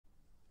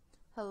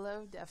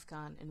Hello DEF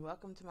CON and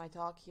welcome to my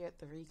talk here at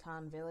the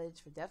Recon Village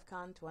for DEF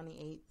CON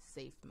 28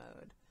 Safe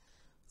Mode.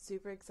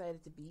 Super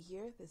excited to be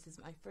here. This is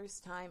my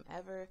first time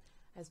ever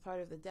as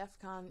part of the DEF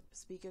CON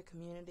speaker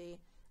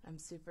community. I'm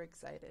super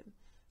excited.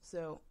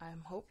 So I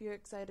hope you're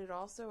excited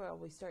also, or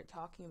we start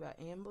talking about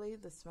Ambly,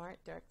 the smart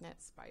Darknet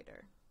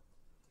spider.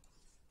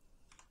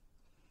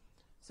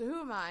 So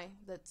who am I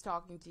that's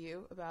talking to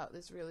you about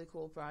this really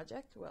cool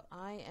project? Well,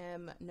 I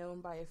am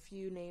known by a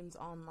few names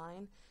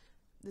online.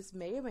 This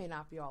may or may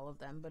not be all of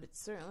them, but it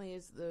certainly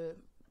is the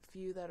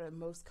few that are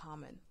most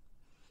common.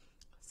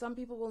 Some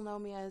people will know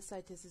me as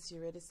Cytisis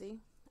Eurydice,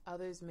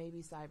 others may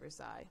be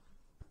CyberPsy.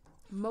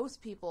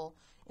 Most people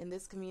in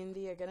this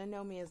community are going to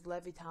know me as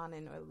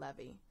Levitanin or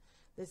Levi.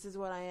 This is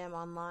what I am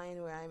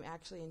online, where I'm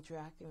actually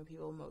interacting with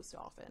people most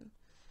often.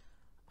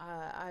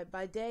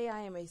 By day, I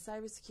am a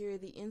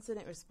cybersecurity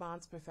incident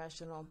response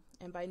professional,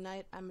 and by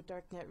night, I'm a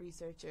Darknet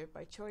researcher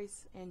by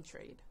choice and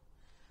trade.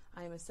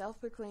 I am a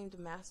self-proclaimed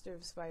master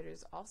of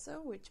spiders also,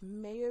 which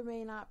may or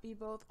may not be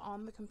both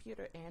on the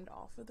computer and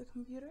off of the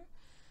computer.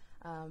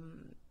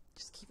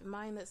 Just keep in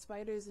mind that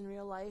spiders in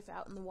real life,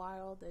 out in the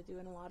wild, they're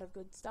doing a lot of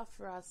good stuff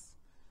for us.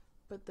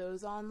 But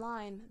those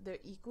online, they're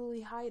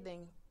equally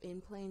hiding in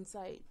plain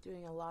sight,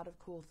 doing a lot of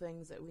cool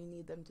things that we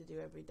need them to do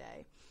every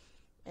day.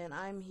 And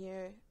I'm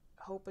here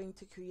hoping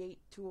to create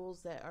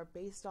tools that are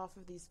based off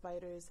of these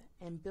spiders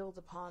and build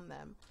upon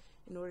them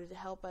in order to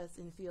help us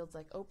in fields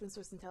like open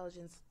source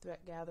intelligence,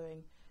 threat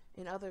gathering,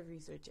 and other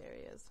research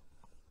areas.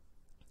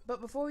 But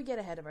before we get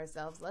ahead of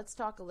ourselves, let's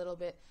talk a little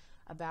bit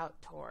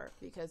about Tor,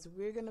 because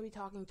we're going to be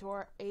talking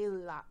Tor a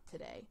lot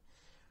today.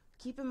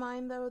 Keep in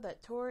mind, though,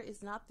 that Tor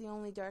is not the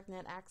only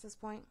Darknet access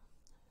point,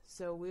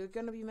 so we're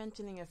going to be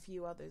mentioning a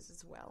few others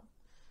as well.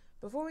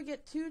 Before we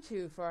get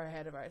too far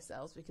ahead of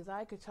ourselves, because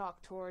I could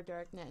talk Tor,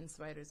 Darknet, and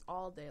spiders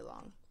all day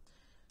long,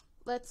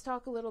 let's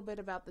talk a little bit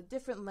about the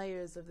different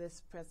layers of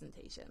this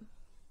presentation.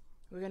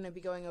 We're going to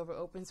be going over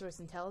open source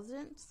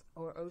intelligence,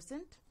 or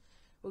OSINT.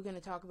 We're going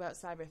to talk about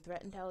cyber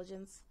threat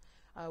intelligence,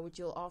 which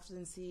you'll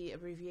often see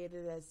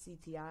abbreviated as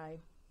CTI.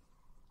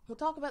 We'll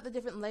talk about the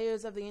different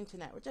layers of the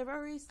internet, which I've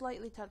already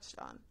slightly touched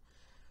on.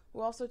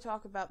 We'll also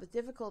talk about the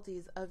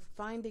difficulties of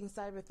finding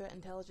cyber threat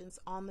intelligence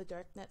on the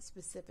Darknet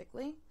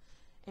specifically.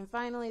 And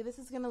finally, this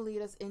is going to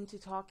lead us into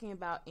talking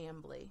about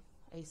Ambly,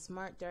 a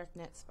smart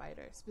Darknet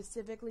spider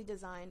specifically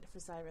designed for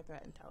cyber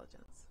threat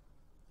intelligence.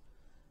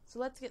 So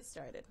let's get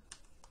started.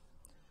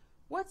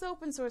 What's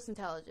open source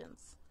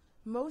intelligence?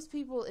 Most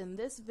people in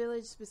this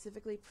village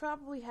specifically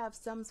probably have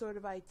some sort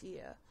of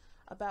idea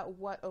about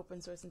what open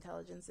source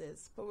intelligence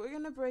is, but we're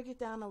going to break it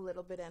down a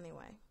little bit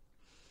anyway.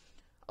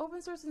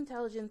 Open source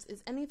intelligence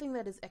is anything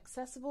that is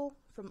accessible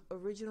from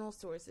original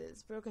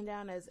sources, broken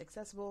down as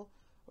accessible,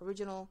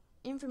 original,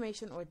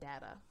 information, or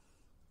data.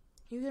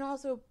 You can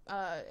also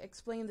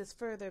explain this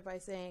further by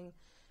saying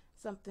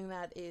something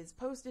that is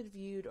posted,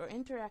 viewed, or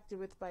interacted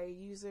with by a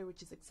user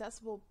which is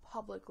accessible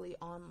publicly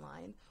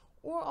online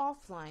or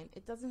offline.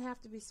 It doesn't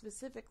have to be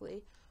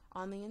specifically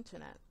on the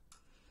internet.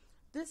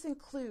 This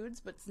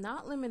includes, but it's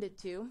not limited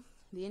to,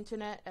 the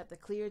internet at the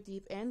clear,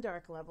 deep, and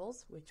dark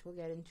levels, which we'll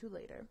get into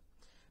later,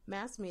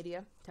 mass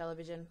media,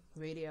 television,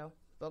 radio,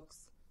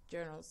 books,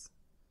 journals,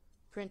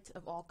 print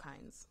of all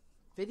kinds,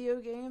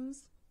 video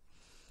games,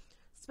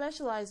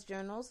 specialized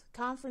journals,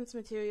 conference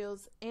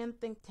materials, and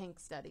think tank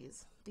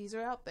studies. These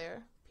are out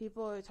there.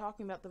 People are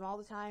talking about them all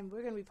the time.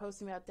 We're going to be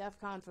posting about DEF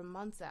CON for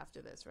months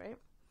after this, right?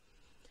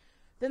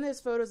 Then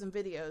there's photos and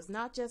videos,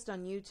 not just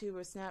on YouTube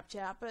or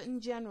Snapchat, but in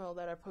general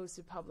that are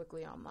posted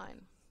publicly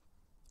online.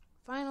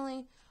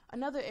 Finally,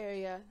 another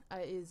area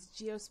is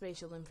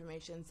geospatial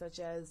information, such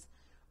as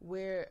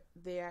where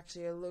they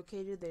actually are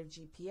located, their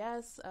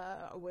GPS,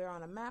 where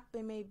on a map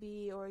they may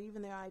be, or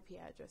even their IP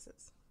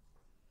addresses.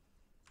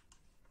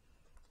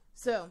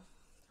 So,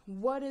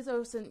 what is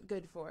OSINT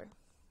good for?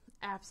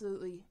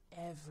 Absolutely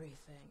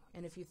everything.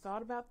 And if you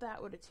thought about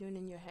that with a tune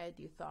in your head,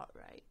 you thought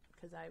right,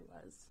 because I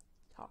was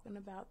talking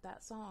about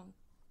that song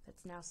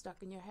that's now stuck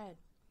in your head.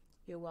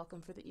 You're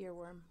welcome for the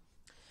earworm.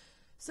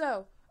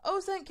 So,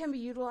 OSINT can be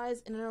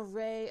utilized in an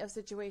array of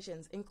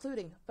situations,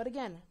 including, but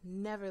again,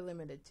 never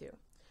limited to,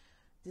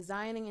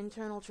 designing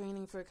internal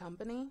training for a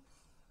company,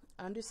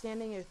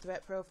 understanding your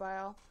threat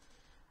profile,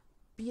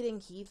 beating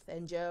Heath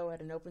and Joe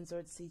at an open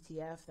source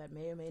CTF that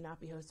may or may not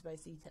be hosted by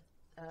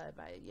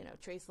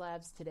Trace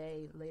Labs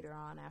today, later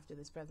on after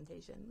this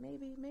presentation.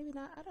 Maybe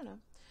not, I don't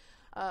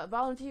know.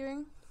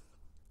 Volunteering,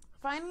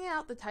 finding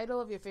out the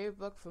title of your favorite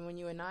book from when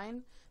you were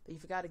 9 that you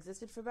forgot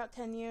existed for about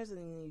 10 years and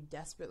then you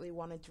desperately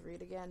wanted to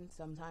read again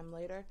sometime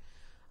later.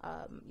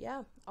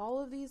 Yeah,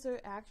 all of these are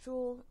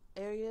actual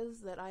areas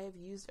that I have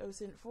used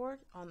OSINT for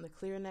on the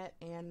ClearNet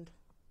and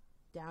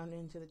down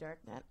into the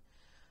Darknet.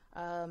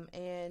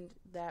 And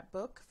that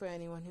book, for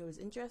anyone who is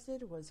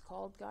interested, was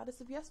called Goddess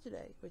of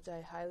Yesterday, which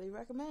I highly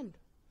recommend.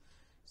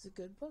 It's a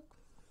good book.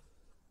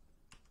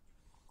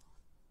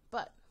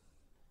 But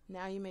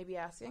now you may be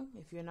asking,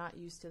 if you're not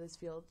used to this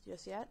field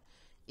just yet,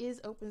 is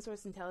open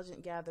source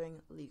intelligent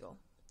gathering legal?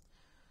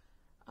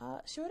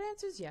 Short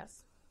answer is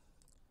yes.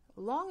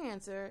 Long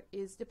answer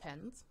is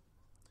depends,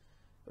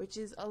 which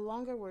is a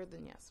longer word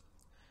than yes.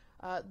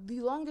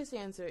 The longest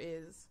answer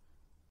is,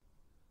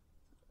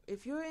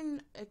 if you're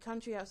in a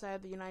country outside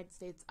of the United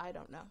States, I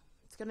don't know.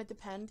 It's going to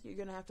depend. You're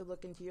going to have to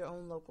look into your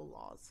own local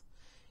laws.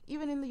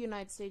 Even in the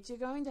United States, you're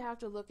going to have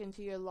to look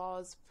into your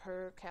laws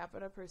per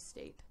capita, per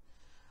state.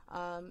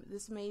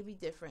 This may be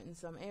different in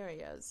some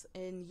areas.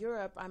 In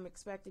Europe, I'm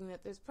expecting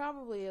that there's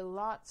probably a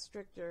lot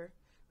stricter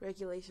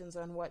regulations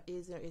on what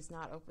is or is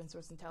not open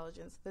source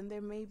intelligence than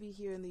there may be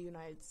here in the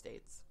United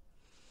States.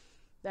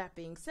 That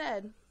being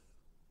said,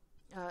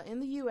 in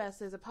the US,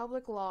 there's a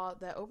public law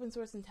that open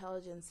source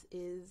intelligence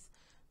is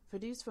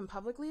produced from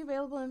publicly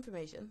available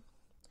information,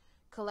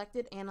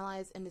 collected,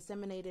 analyzed, and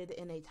disseminated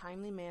in a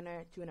timely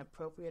manner to an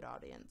appropriate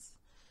audience,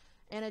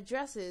 and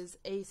addresses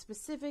a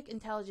specific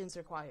intelligence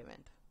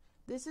requirement.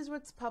 This is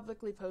what's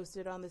publicly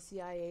posted on the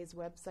CIA's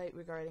website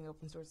regarding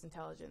open source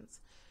intelligence.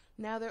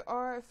 Now, there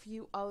are a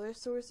few other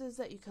sources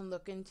that you can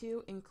look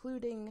into,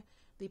 including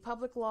the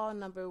public law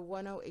number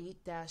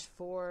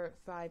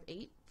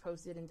 108-458,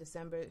 posted in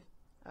December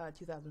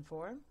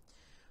 2004.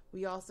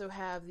 We also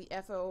have the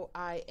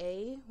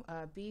FOIA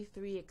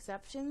B3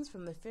 exceptions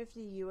from the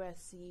 50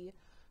 USC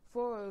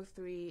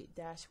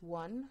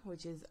 403-1,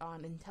 which is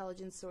on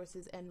intelligence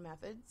sources and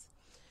methods.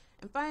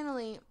 And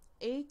finally,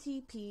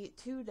 ATP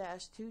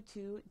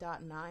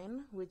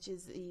 2-22.9, which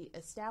is the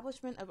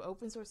establishment of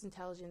open source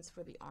intelligence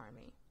for the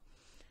Army.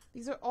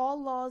 These are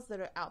all laws that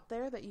are out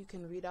there that you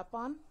can read up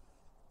on,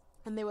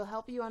 and they will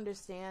help you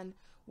understand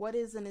what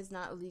is and is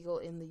not legal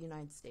in the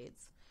United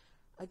States.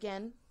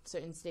 Again,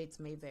 certain states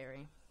may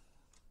vary.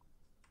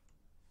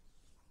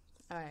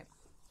 All right,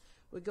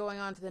 we're going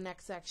on to the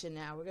next section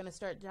now. We're going to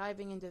start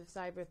diving into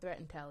cyber threat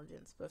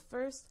intelligence. But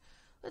first,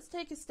 let's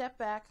take a step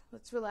back,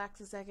 let's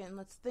relax a second, and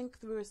let's think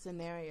through a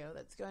scenario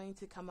that's going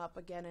to come up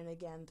again and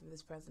again through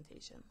this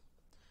presentation.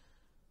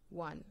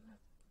 1.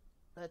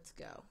 Let's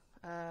go.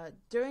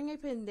 During a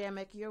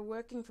pandemic, you're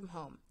working from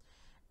home.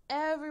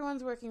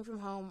 Everyone's working from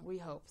home, we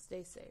hope.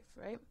 Stay safe,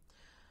 right?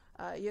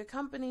 Your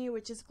company,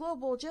 which is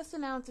global, just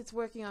announced it's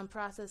working on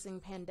processing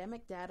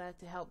pandemic data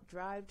to help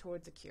drive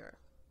towards a cure.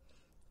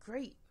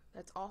 Great,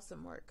 that's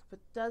awesome work. But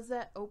does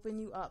that open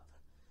you up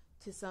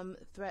to some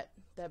threat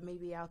that may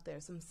be out there,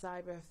 some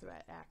cyber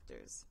threat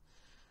actors?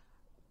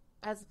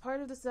 As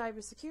part of the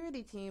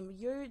cybersecurity team,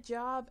 your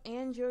job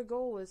and your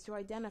goal is to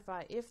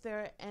identify if there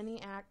are any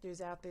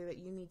actors out there that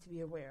you need to be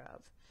aware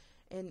of,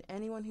 and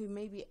anyone who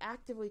may be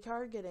actively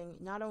targeting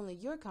not only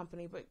your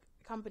company, but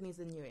companies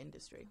in your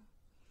industry.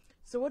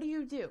 So what do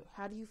you do?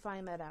 How do you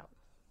find that out?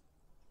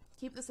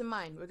 Keep this in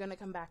mind. We're going to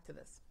come back to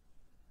this.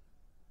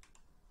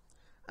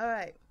 All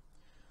right.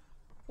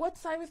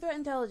 What's cyber threat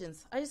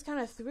intelligence? I just kind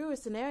of threw a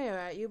scenario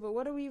at you, but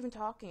what are we even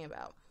talking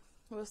about?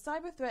 Well,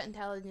 cyber threat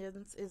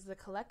intelligence is the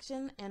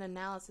collection and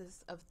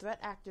analysis of threat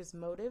actors'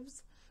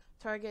 motives,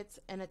 targets,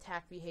 and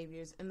attack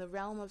behaviors in the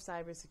realm of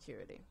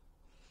cybersecurity.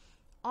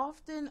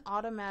 Often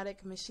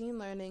automatic machine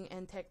learning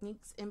and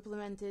techniques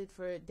implemented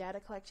for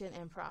data collection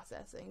and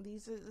processing.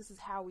 This is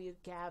how we are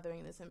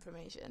gathering this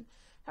information.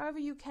 However,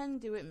 you can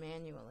do it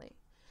manually.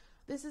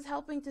 This is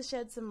helping to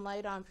shed some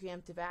light on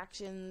preemptive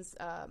actions,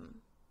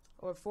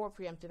 or for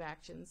preemptive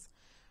actions,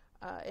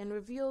 and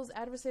reveals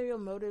adversarial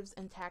motives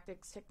and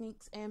tactics,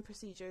 techniques, and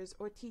procedures,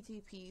 or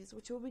TTPs,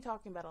 which we'll be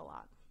talking about a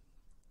lot.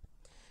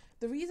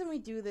 The reason we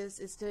do this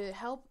is to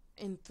help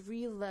in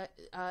 3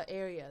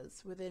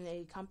 areas within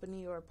a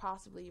company or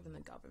possibly even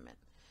the government.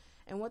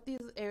 And what these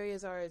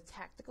areas are is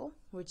tactical,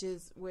 which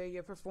is where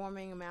you're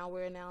performing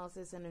malware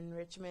analysis and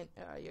enrichment,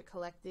 you're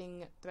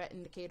collecting threat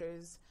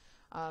indicators,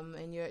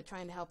 and you're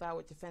trying to help out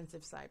with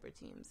defensive cyber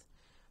teams.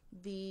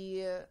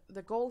 The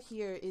goal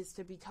here is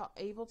to be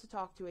able to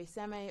talk to a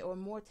semi or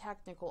more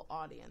technical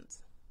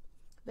audience.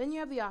 Then you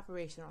have the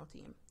operational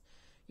team.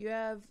 You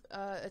have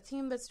a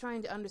team that's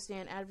trying to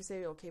understand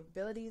adversarial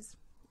capabilities,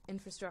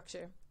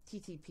 infrastructure,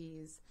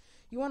 TTPs.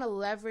 You want to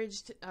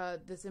leverage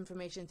this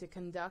information to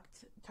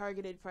conduct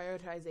targeted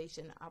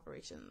prioritization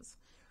operations.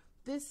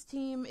 This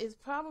team is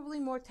probably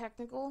more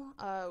technical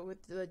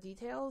with the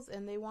details,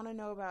 and they want to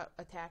know about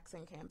attacks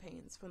and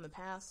campaigns from the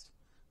past,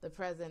 the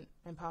present,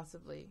 and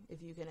possibly,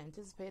 if you can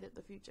anticipate it,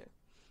 the future.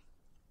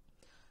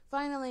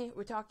 Finally,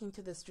 we're talking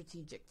to the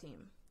strategic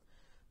team.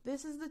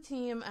 This is the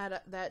team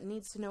that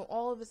needs to know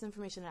all of this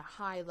information at a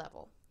high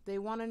level. They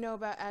want to know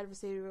about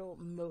adversarial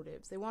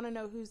motives. They want to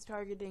know who's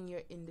targeting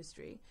your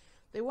industry.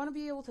 They want to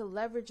be able to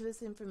leverage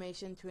this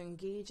information to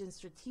engage in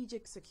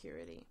strategic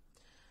security.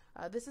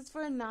 This is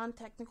for a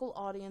non-technical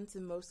audience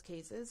in most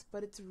cases,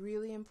 but it's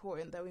really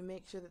important that we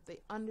make sure that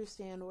they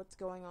understand what's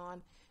going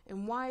on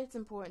and why it's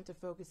important to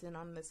focus in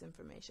on this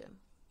information.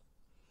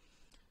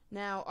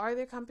 Now, are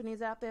there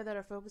companies out there that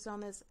are focused on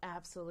this?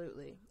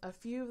 Absolutely. A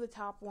few of the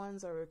top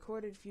ones are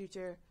Recorded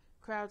Future,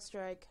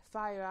 CrowdStrike,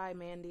 FireEye,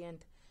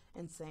 Mandiant,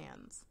 and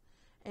SANS.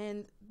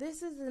 And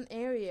this is an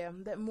area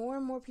that more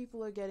and more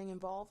people are getting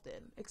involved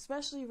in,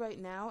 especially right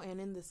now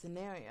and in this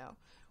scenario.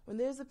 When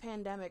there's a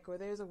pandemic or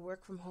there's a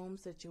work from home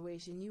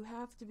situation, you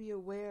have to be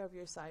aware of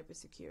your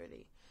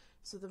cybersecurity.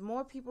 So the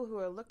more people who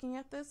are looking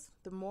at this,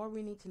 the more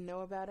we need to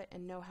know about it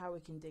and know how we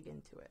can dig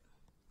into it.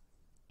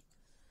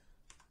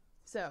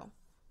 So,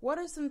 what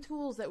are some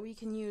tools that we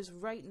can use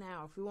right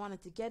now if we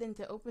wanted to get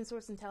into open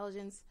source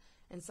intelligence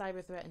and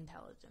cyber threat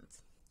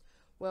intelligence?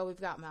 Well,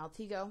 we've got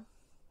Maltego,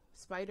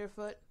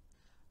 Spiderfoot,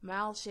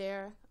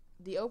 Malshare,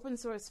 the open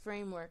source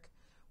framework,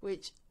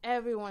 which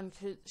everyone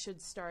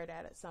should start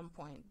at some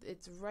point.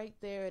 It's right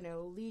there and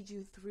it'll lead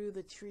you through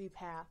the tree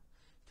path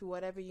to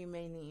whatever you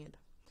may need.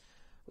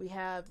 We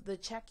have the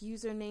check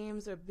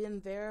usernames or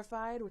been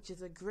verified, which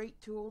is a great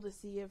tool to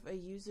see if a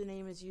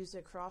username is used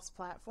across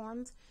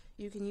platforms.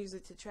 You can use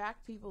it to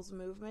track people's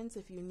movements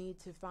if you need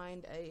to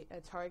find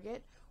a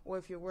target, or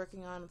if you're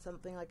working on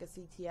something like a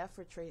CTF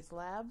or Trace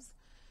Labs.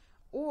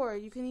 Or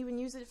you can even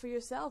use it for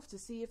yourself to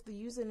see if the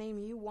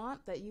username you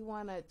want, that you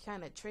want to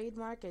kind of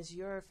trademark as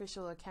your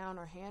official account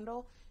or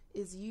handle,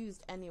 is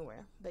used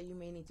anywhere that you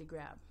may need to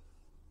grab.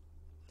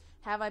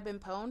 Have I Been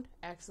Pwned?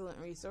 Excellent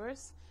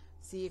resource.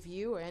 See if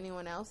you or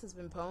anyone else has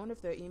been pwned,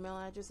 if their email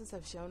addresses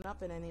have shown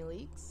up in any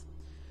leaks.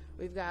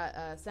 We've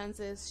got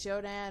Census,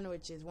 Shodan,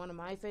 which is one of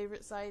my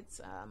favorite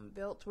sites,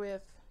 built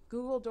with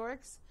Google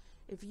Dorks.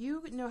 If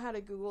you know how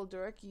to Google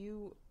Dork,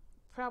 you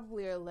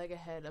probably are a leg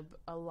ahead of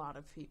a lot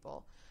of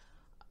people.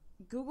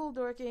 Google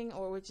dorking,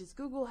 or which is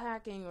Google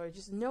hacking, or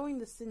just knowing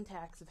the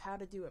syntax of how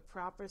to do a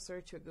proper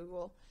search with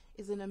Google,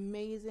 is an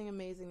amazing,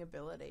 amazing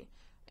ability.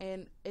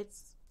 And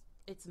it's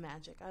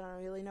magic. I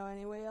don't really know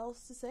any way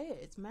else to say it.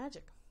 It's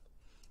magic.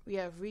 We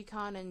have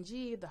Recon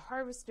NG, the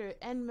Harvester,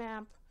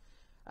 Nmap,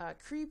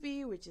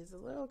 Creepy, which is a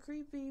little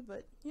creepy,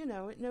 but you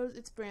know, it knows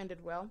it's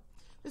branded well.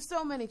 There's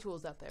so many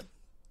tools out there.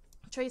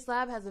 Trace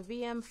Lab has a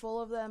VM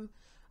full of them.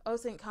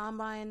 OSINT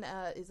Combine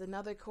is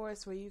another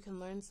course where you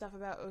can learn stuff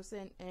about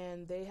OSINT,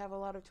 and they have a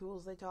lot of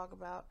tools they talk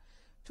about.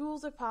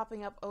 Tools are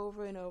popping up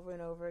over and over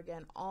and over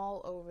again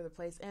all over the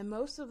place, and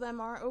most of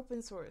them are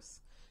open source.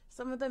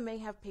 Some of them may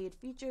have paid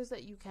features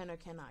that you can or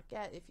cannot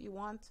get if you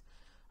want,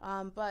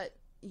 but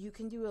you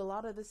can do a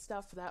lot of this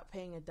stuff without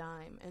paying a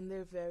dime, and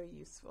they're very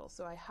useful.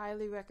 So I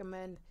highly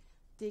recommend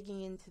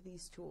digging into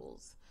these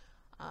tools.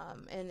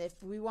 And if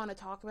we want to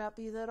talk about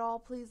these at all,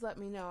 please let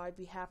me know. I'd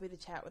be happy to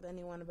chat with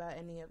anyone about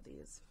any of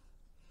these.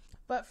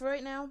 But for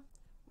right now,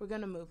 we're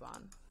going to move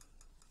on.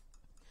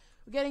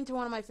 We're getting to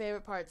one of my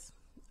favorite parts.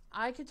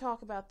 I could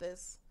talk about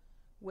this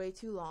way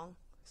too long,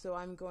 so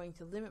I'm going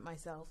to limit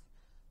myself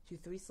to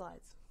 3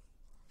 slides.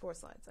 4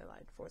 slides, I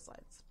lied, 4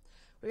 slides.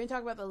 We're going to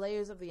talk about the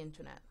layers of the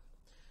internet.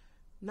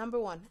 Number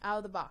 1, out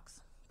of the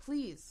box.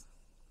 Please,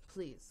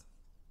 please,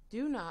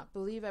 do not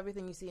believe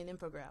everything you see in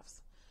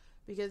infographics.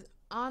 Because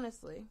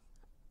honestly,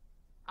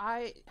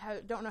 I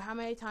don't know how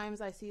many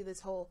times I see this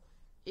whole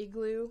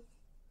igloo,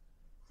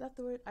 is that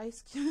the word?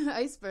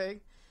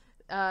 Iceberg,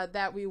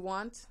 that we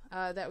want,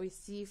 that we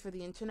see for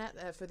the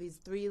internet, for these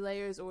 3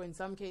 layers, or in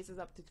some cases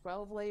up to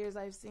 12 layers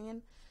I've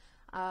seen.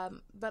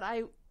 But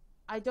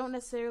I don't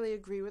necessarily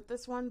agree with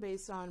this one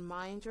based on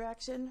my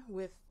interaction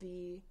with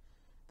the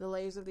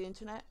layers of the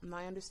internet,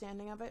 my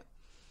understanding of it.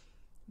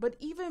 But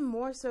even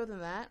more so than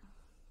that,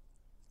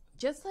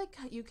 just like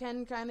you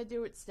can kind of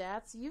do with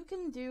stats, you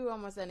can do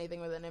almost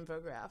anything with an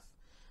infograph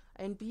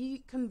and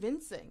be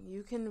convincing.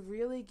 You can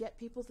really get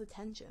people's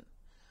attention.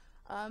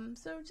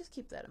 So just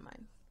keep that in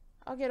mind.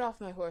 I'll get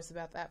off my horse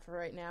about that for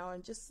right now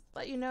and just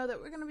let you know that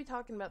we're going to be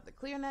talking about the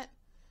ClearNet,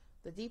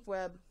 the deep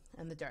web,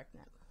 and the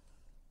darknet.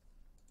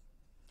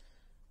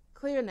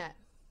 ClearNet.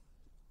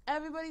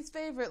 Everybody's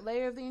favorite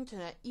layer of the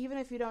internet, even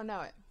if you don't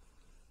know it.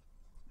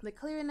 The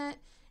ClearNet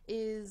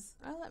is,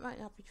 well, that might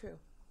not be true.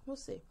 We'll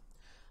see.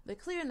 The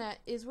ClearNet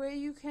is where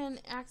you can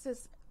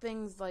access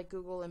things like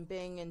Google and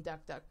Bing and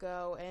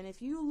DuckDuckGo, and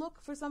if you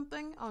look for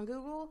something on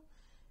Google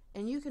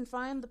and you can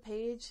find the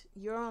page,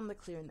 you're on the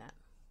ClearNet.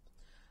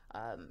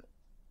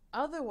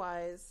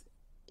 Otherwise,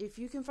 if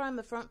you can find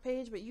the front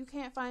page but you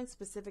can't find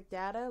specific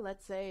data,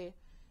 let's say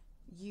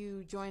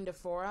you joined a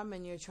forum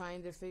and you're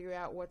trying to figure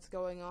out what's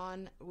going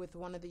on with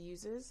one of the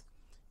users,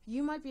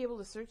 you might be able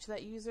to search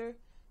that user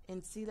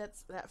and see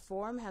that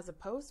forum has a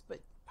post,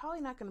 but probably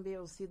not going to be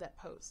able to see that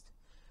post.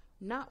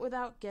 Not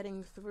without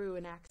getting through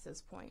an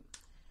access point.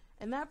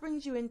 And that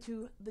brings you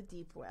into the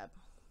deep web.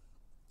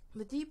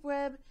 The deep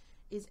web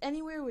is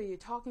anywhere where you're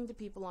talking to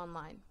people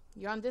online.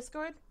 You're on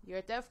Discord? You're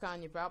at DEF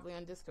CON, you're probably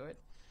on Discord.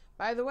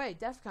 By the way,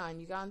 DEF CON,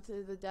 you gone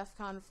to the DEF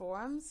CON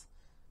forums?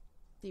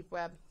 Deep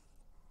web.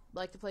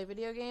 Like to play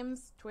video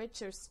games?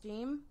 Twitch or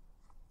Steam?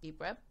 Deep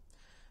web.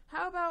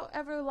 How about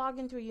ever log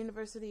into a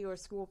university or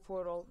school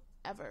portal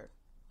ever?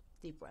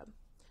 Deep web.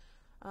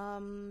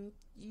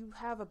 You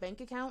have a bank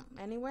account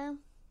anywhere?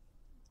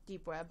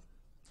 Deep web.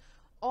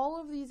 All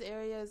of these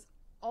areas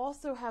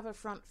also have a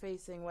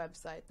front-facing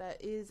website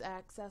that is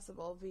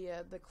accessible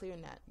via the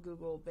ClearNet,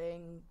 Google,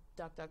 Bing,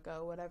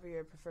 DuckDuckGo, whatever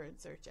your preferred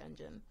search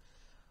engine.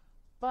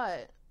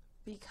 But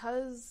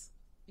because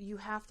you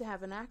have to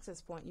have an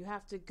access point, you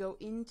have to go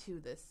into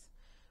this.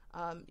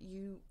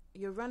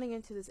 You're running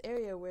into this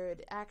area where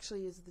it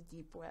actually is the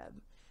deep web.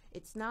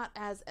 It's not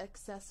as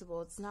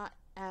accessible. It's not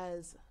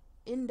as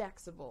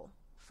indexable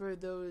for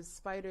those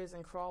spiders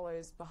and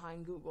crawlers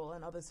behind Google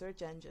and other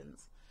search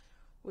engines,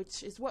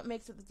 which is what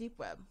makes it the deep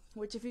web,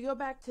 which if you go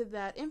back to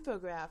that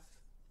infograph,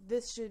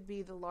 this should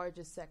be the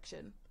largest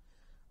section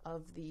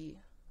of the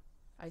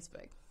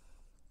iceberg.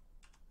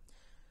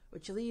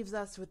 Which leaves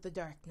us with the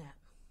Darknet,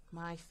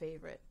 my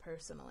favorite,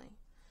 personally.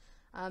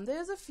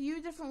 There's a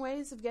few different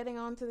ways of getting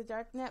onto the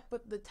Darknet,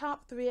 but the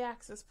top 3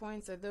 access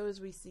points are those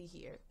we see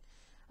here.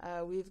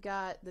 We've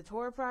got the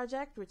Tor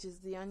project, which is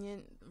the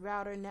Onion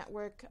router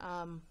network,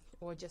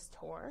 or just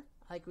Tor.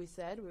 Like we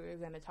said, we were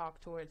going to talk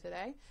Tor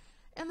today.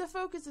 And the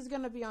focus is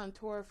going to be on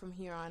Tor from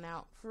here on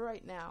out for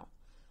right now.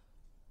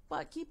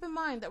 But keep in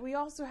mind that we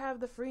also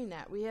have the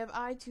Freenet, we have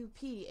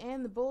I2P,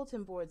 and the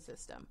bulletin board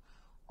system.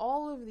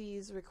 All of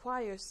these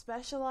require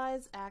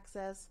specialized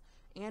access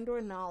and or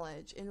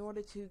knowledge in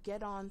order to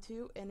get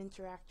onto and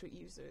interact with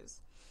users.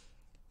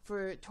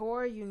 For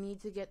Tor, you need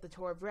to get the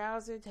Tor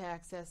browser to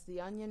access the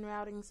Onion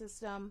routing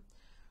system.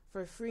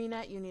 For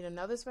Freenet, you need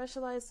another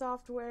specialized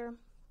software.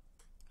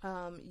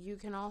 You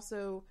can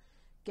also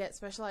get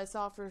specialized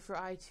software for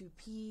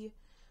I2P,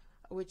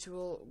 which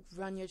will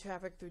run your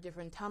traffic through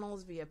different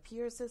tunnels via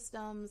peer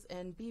systems,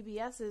 and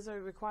BBSs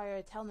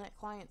require telnet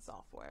client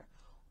software.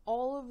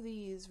 All of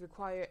these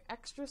require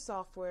extra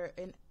software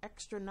and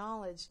extra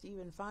knowledge to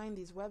even find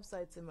these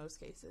websites in most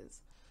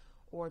cases,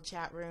 or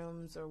chat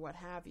rooms, or what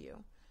have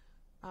you.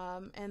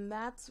 And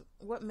that's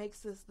what makes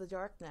this the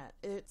Darknet.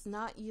 It's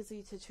not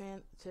easy to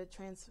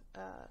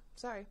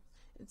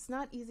it's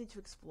not easy to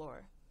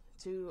explore,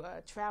 to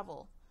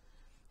travel.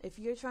 If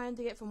you're trying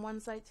to get from one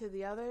site to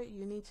the other,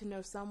 you need to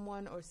know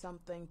someone or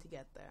something to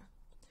get there.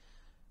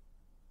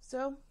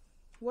 So,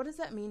 what does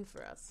that mean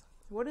for us?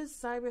 What is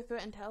cyber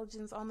threat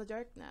intelligence on the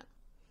Darknet?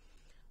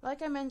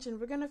 Like I mentioned,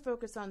 we're going to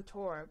focus on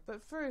Tor,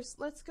 but first,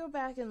 let's go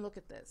back and look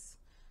at this.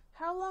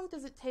 How long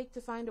does it take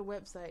to find a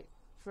website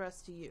for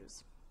us to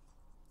use?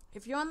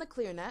 If you're on the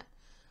ClearNet,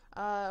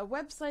 a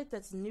website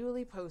that's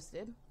newly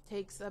posted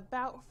takes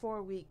about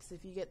 4 weeks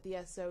if you get the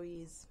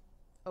SOEs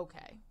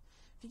okay.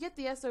 If you get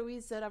the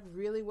SOEs set up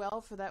really well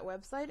for that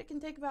website, it can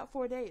take about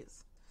 4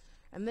 days.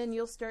 And then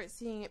you'll start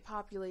seeing it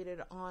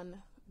populated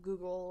on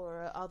Google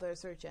or other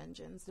search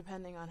engines,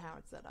 depending on how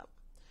it's set up.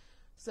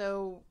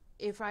 So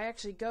if I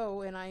actually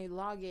go and I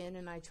log in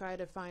and I try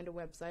to find a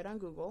website on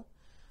Google,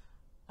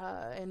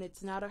 and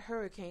it's not a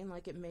hurricane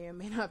like it may or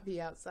may not be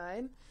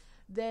outside,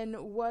 then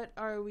what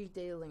are we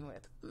dealing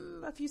with?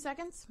 A few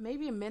seconds?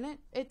 Maybe a minute?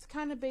 It's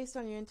kind of based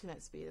on your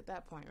internet speed at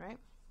that point, right?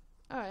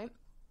 Alright.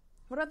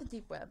 What about the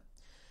deep web?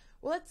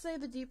 Well, let's say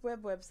the deep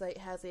web website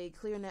has a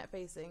ClearNet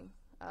facing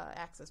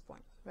access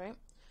point, right?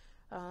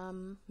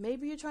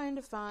 Maybe you're trying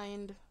to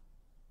find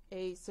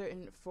a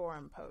certain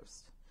forum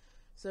post.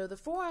 So the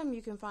forum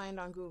you can find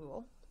on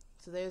Google.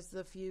 So there's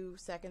the few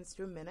seconds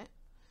to a minute.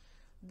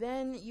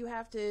 Then you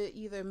have to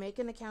either make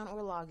an account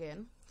or log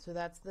in. So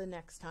that's the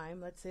next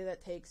time. Let's say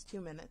that takes 2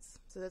 minutes.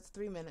 So that's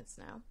 3 minutes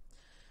now.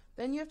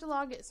 Then you have to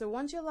log in. So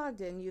once you're logged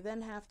in, you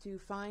then have to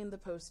find the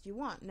post you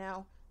want.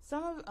 Now,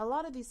 a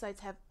lot of these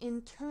sites have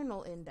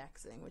internal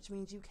indexing, which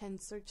means you can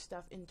search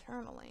stuff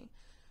internally.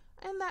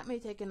 And that may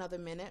take another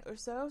minute or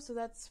so. So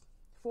that's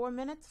 4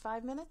 minutes,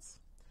 5 minutes.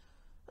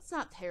 That's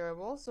not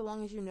terrible, so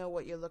long as you know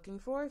what you're looking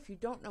for. If you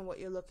don't know what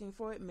you're looking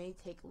for, it may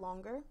take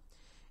longer.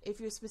 If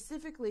you're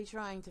specifically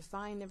trying to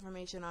find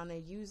information on a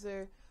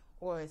user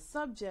or a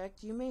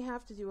subject, you may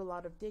have to do a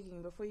lot of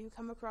digging before you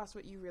come across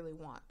what you really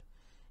want.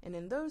 And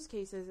in those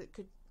cases, it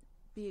could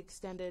be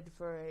extended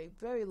for a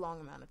very long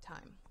amount of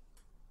time.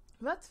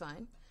 That's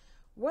fine.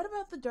 What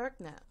about the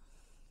Darknet?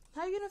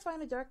 How are you going to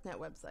find a Darknet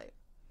website?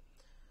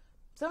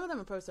 Some of them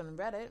are posted on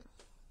Reddit.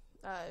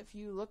 If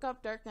you look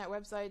up Darknet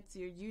websites,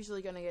 you're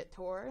usually going to get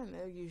Tor, and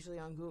they're usually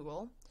on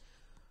Google.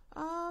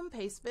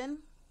 Pastebin.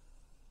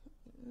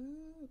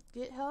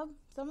 GitHub.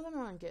 Some of them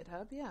are on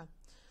GitHub, yeah.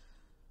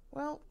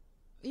 Well,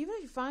 even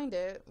if you find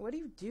it, what do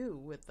you do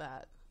with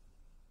that?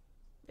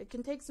 It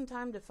can take some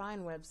time to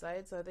find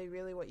websites. Are they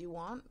really what you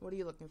want? What are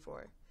you looking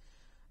for?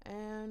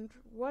 And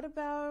what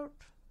about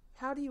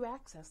how do you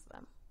access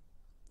them?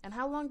 And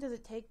how long does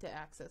it take to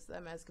access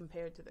them as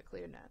compared to the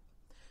ClearNet?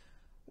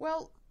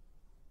 Well,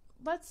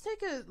 let's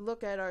take a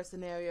look at our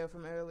scenario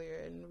from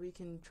earlier and we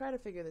can try to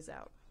figure this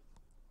out.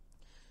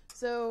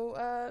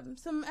 So,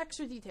 some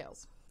extra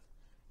details.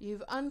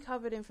 You've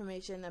uncovered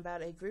information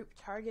about a group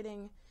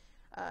targeting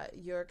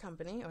your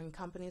company, or in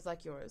companies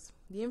like yours.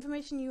 The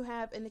information you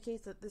have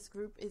indicates that this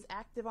group is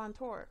active on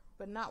Tor,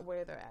 but not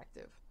where they're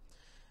active.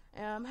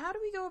 How do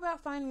we go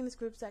about finding this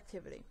group's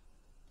activity?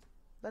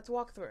 Let's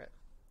walk through it.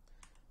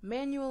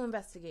 Manual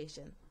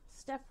investigation.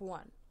 Step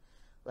 1.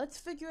 Let's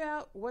figure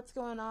out what's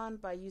going on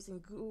by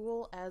using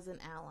Google as an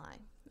ally.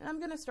 And I'm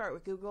going to start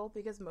with Google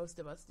because most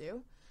of us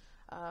do.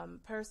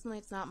 Personally,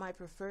 it's not my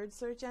preferred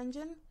search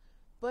engine,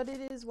 but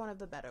it is one of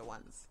the better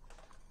ones.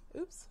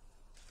 Oops.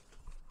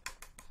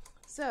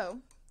 So,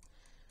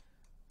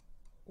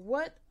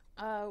 what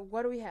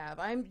do we have?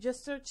 I'm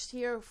just searched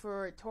here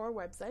for Tor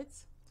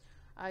websites.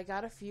 I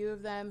got a few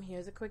of them.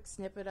 Here's a quick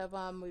snippet of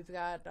them. We've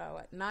got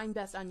 9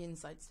 best onion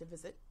sites to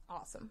visit.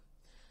 Awesome.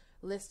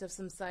 List of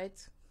some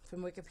sites.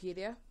 from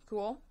Wikipedia.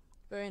 Cool.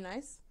 Very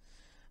nice.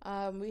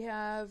 We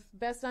have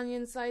best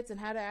onion sites and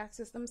how to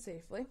access them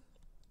safely.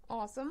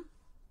 Awesome.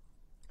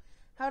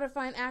 How to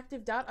find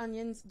active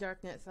 .onions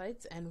Darknet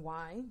sites and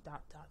why, ...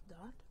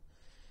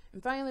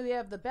 And finally, we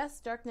have the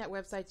best Darknet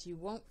websites you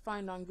won't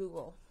find on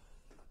Google.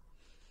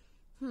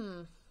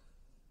 I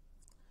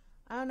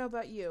don't know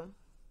about you,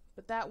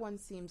 but that one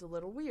seems a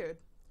little weird,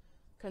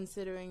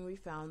 considering we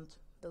found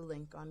the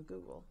link on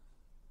Google.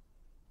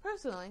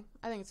 Personally,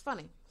 I think it's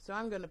funny, so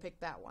I'm going to pick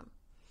that one.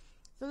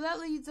 So that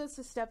leads us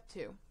to step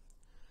 2.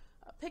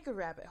 Pick a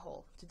rabbit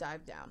hole to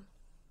dive down,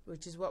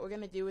 which is what we're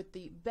going to do with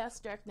the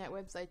best Darknet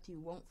websites you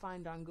won't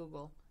find on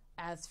Google,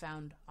 as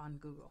found on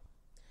Google.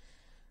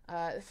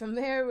 From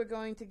there, we're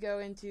going to go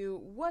into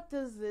what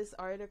does this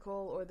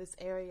article or this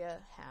area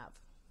have.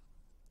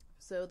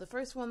 So the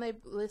first one they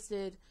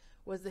listed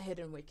was the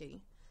hidden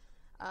wiki.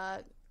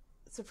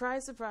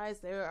 Surprise, surprise,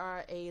 there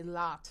are a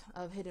lot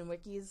of hidden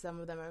wikis. Some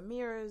of them are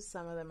mirrors,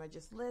 some of them are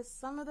just lists,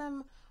 some of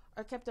them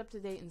are kept up to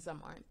date and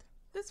some aren't.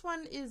 This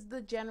one is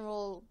the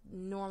general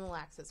normal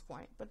access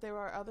point, but there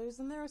are others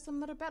and there are some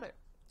that are better.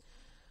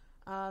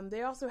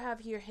 They also have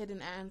here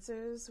hidden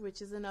answers,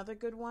 which is another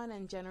good one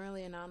and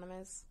generally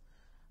anonymous.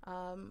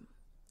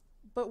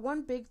 But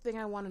one big thing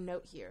I want to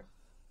note here,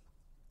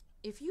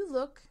 if you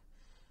look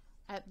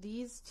at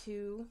these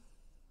two,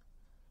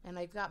 and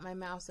I've got my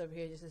mouse over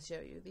here just to show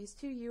you, these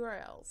two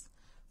URLs.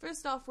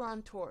 First off, we're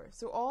on Tor,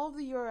 so all of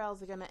the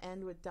URLs are going to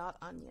end with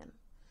 .onion.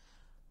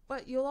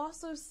 But you'll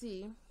also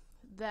see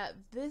that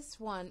this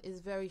one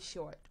is very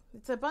short.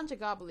 It's a bunch of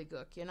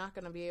gobbledygook. You're not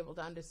going to be able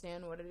to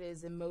understand what it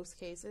is in most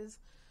cases,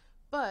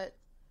 but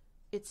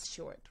it's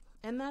short.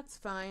 And that's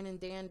fine and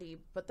dandy,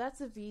 but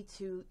that's a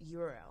v2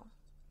 URL.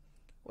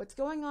 What's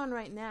going on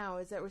right now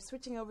is that we're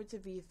switching over to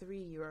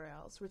v3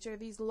 URLs, which are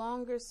these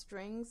longer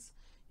strings,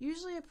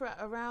 usually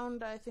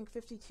around, I think,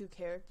 52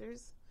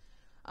 characters.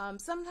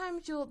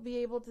 Sometimes you'll be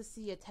able to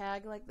see a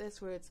tag like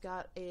this where it's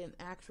got an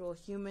actual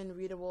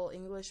human-readable,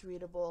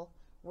 English-readable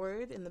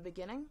word in the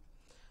beginning.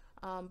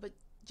 But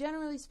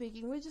generally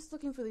speaking, we're just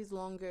looking for these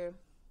longer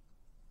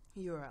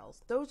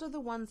URLs. Those are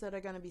the ones that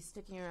are going to be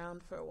sticking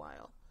around for a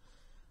while.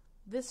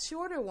 This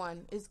shorter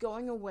one is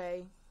going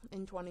away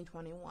in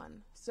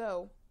 2021.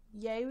 So,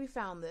 yay, we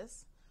found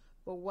this,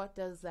 but what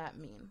does that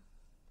mean?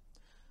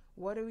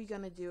 What are we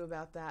going to do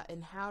about that,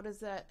 and how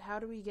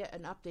do we get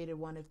an updated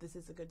one if this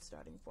is a good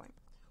starting point?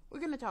 We're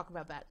going to talk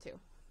about that too.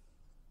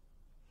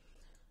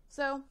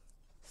 So,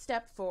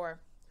 step 4.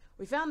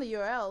 We found the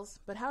URLs,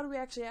 but how do we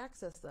actually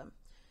access them?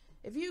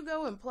 If you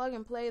go and plug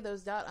and play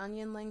those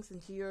 .onion links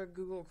into your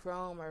Google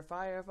Chrome or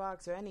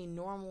Firefox or any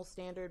normal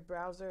standard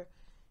browser,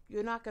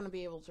 you're not going to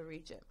be able to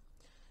reach it.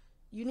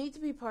 You need to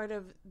be part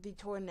of the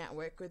Tor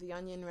network or the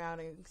onion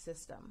routing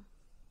system.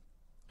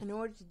 In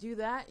order to do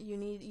that, you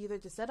need either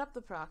to set up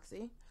the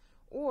proxy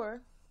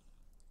or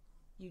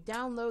you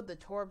download the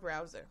Tor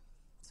browser.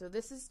 So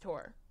this is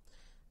Tor.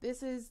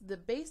 This is the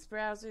base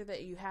browser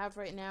that you have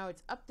right now.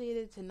 It's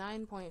updated to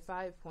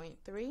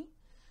 9.5.3.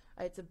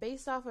 It's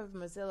based off of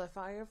Mozilla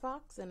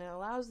Firefox, and it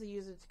allows the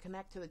user to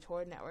connect to the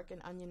Tor network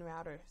and onion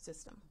router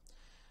system.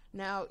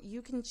 Now,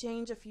 you can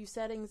change a few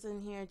settings in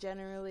here.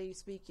 Generally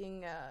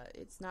speaking,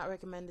 it's not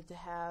recommended to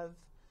have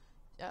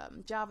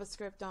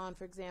JavaScript on,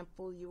 for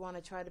example. You want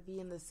to try to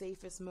be in the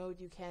safest mode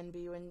you can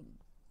be when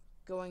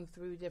going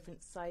through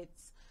different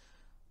sites.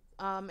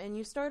 And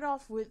you start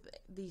off with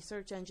the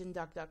search engine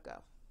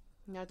DuckDuckGo.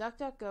 Now,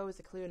 DuckDuckGo is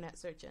a ClearNet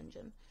search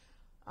engine.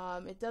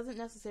 It doesn't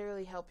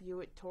necessarily help you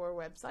with Tor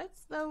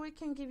websites, though it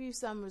can give you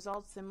some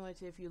results similar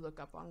to if you look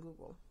up on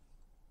Google.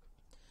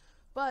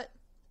 But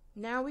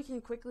now we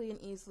can quickly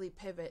and easily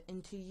pivot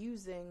into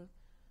using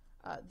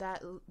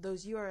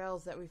those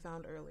URLs that we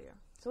found earlier.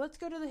 So let's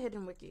go to the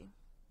Hidden Wiki.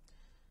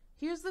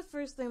 Here's the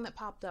first thing that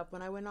popped up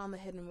when I went on the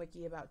Hidden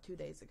Wiki about 2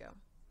 days ago.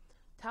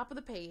 Top of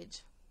the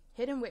page,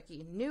 Hidden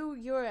Wiki, new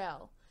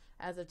URL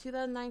as of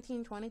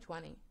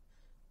 2019-2020.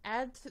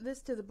 Add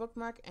this to the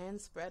bookmark and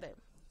spread it.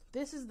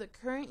 This is the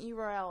current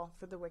URL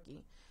for the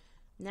wiki.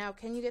 Now,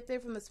 can you get there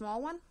from the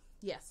small one?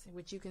 Yes,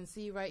 which you can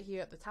see right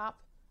here at the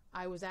top.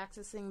 I was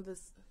accessing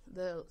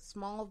the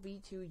small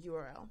v2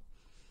 URL.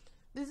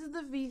 This is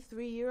the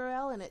v3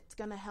 URL, and it's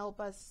going to help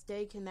us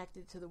stay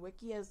connected to the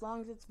wiki as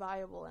long as it's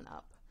viable and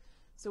up.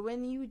 So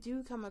when you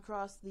do come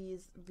across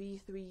these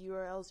v3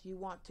 URLs, you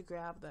want to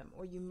grab them,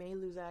 or you may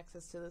lose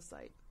access to the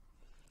site.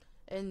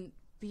 And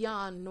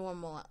beyond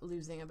normal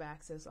losing of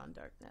access on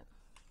Darknet.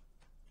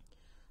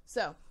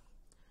 So,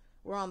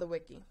 we're on the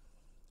wiki.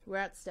 We're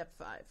at step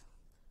 5.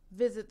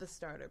 Visit the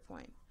starter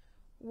point.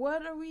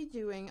 What are we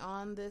doing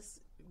on this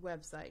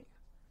website?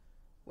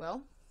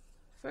 Well,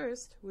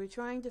 first, we're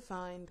trying to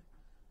find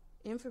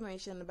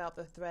information about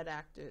the threat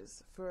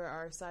actors for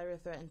our cyber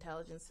threat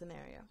intelligence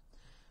scenario.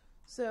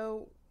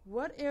 So,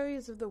 what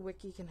areas of the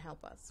wiki can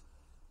help us?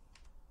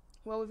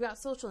 Well, we've got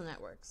social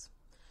networks,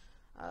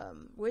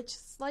 which,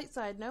 slight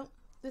side note,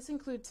 this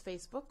includes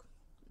Facebook,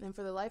 and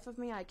for the life of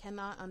me, I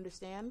cannot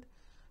understand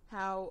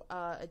how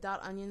a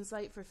 .onion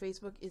site for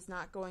Facebook is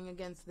not going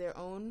against their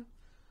own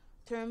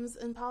terms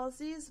and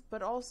policies,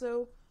 but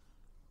also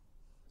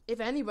If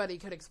anybody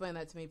could explain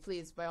that to me,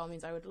 please, by all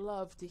means, I would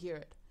love to hear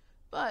it.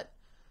 But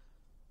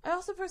I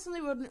also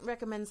personally wouldn't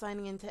recommend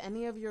signing into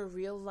any of your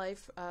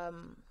real-life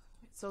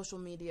social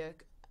media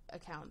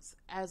accounts,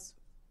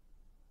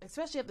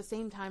 especially at the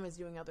same time as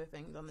doing other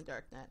things on the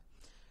Darknet.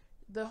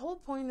 The whole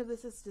point of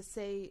this is to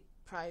stay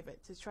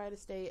private, to try to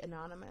stay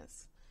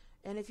anonymous.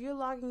 And if you're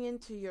logging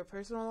into your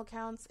personal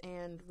accounts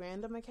and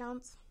random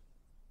accounts,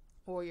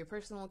 or your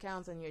personal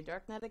accounts and your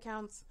Darknet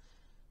accounts,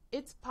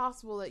 it's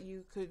possible that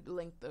you could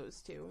link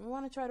those two. We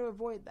want to try to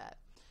avoid that.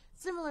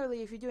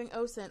 Similarly, if you're doing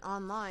OSINT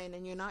online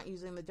and you're not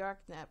using the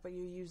Darknet, but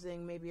you're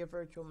using maybe a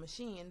virtual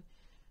machine,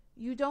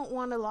 you don't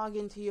want to log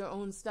into your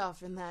own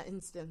stuff in that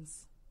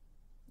instance.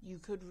 You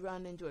could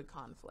run into a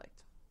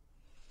conflict.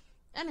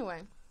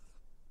 Anyway,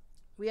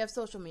 we have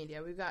social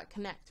media. We've got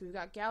Connect. We've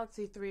got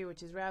Galaxy 3,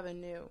 which is rather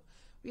new.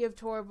 We have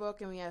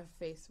Torbook, and we have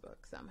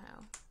Facebook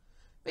somehow.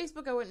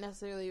 Facebook I wouldn't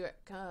necessarily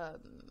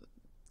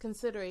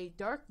consider a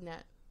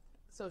Darknet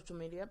social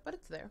media, but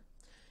it's there.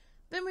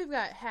 Then we've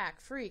got Hack,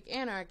 Freak,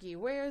 Anarchy,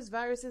 Wares,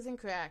 Viruses, and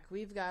Crack.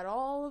 We've got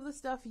all of the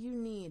stuff you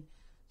need.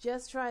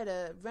 Just try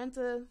to rent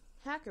a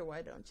hacker,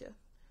 why don't you?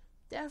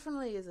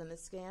 Definitely isn't a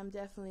scam.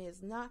 Definitely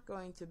is not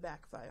going to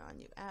backfire on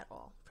you at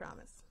all.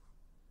 Promise.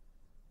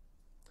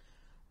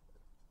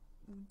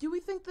 Do we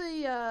think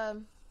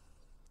the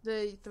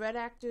threat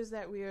actors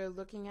that we are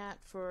looking at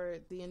for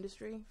the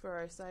industry, for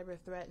our cyber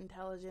threat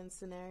intelligence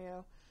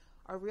scenario,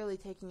 are really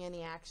taking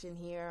any action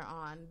here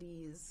on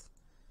these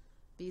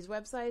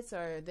websites?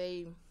 Are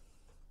they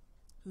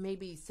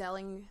maybe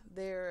selling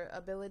their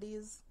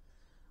abilities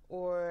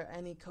or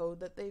any code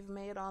that they've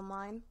made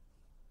online?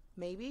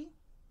 Maybe.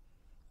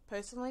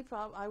 Personally,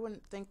 I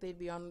wouldn't think they'd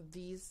be on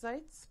these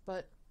sites,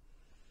 but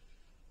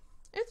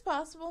it's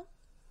possible.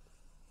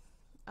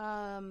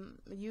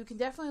 You can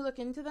definitely look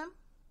into them.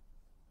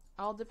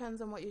 All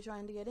depends on what you're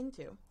trying to get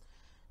into.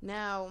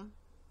 Now,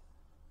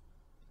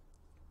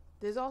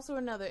 there's also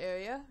another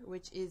area,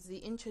 which is the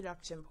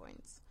introduction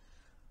points.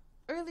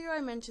 Earlier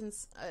I mentioned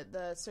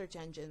the search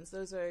engines.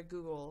 Those are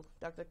Google,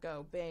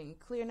 DuckDuckGo, Bing,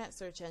 ClearNet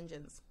search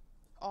engines.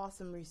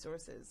 Awesome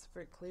resources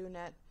for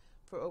ClearNet,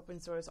 for open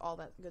source, all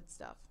that good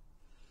stuff.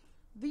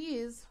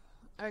 These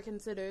are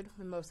considered,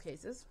 in most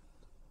cases,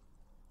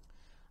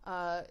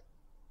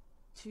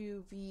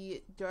 to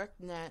be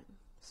Darknet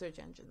search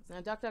engines.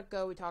 Now,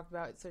 DuckDuckGo, we talked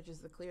about, it searches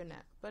the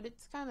ClearNet, but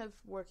it's kind of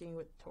working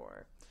with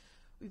Tor.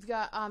 We've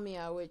got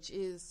Amia, which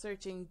is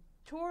searching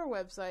Tor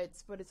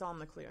websites, but it's on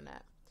the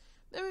ClearNet.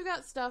 Then we've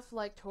got stuff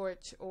like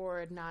Torch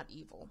or Not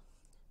Evil.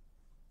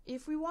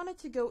 If we wanted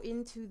to go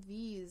into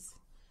these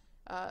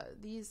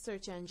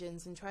search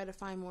engines and try to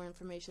find more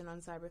information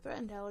on cyber threat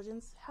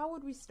intelligence, how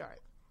would we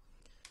start?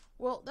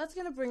 Well, that's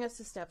going to bring us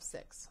to step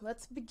 6.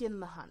 Let's begin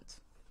the hunt.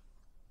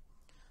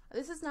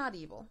 This is Not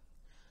Evil.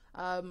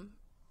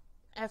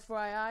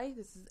 FYI,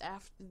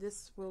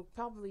 this will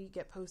probably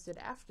get posted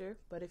after,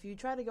 but if you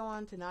try to go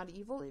on to Not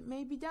Evil, it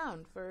may be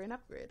down for an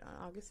upgrade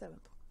on August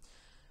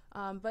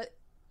 7th. But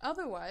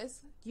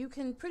otherwise, you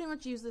can pretty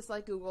much use this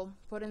like Google,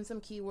 put in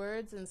some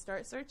keywords and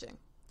start searching.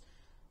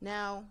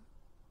 Now,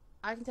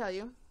 I can tell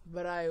you,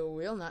 but I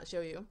will not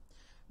show you,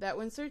 that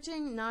when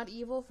searching Not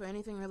Evil for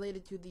anything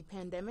related to the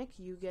pandemic,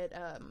 you get,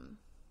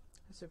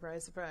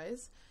 surprise,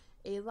 surprise,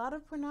 a lot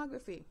of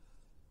pornography.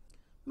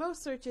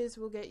 Most searches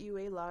will get you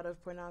a lot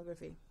of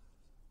pornography.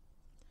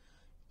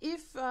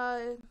 If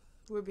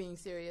we're being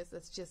serious,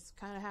 that's just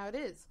kind of how it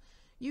is.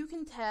 You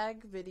can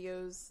tag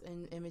videos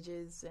and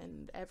images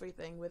and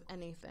everything with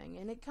anything,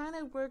 and it kind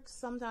of works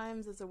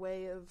sometimes as a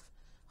way of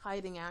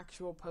hiding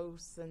actual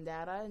posts and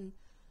data, and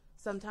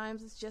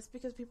sometimes it's just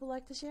because people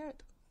like to share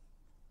it.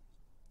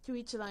 To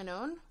each thine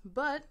own,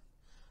 but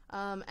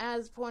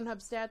as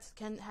Pornhub stats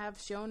can have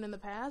shown in the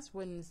past,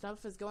 when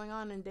stuff is going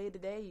on in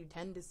day-to-day, you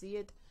tend to see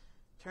it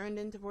turned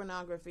into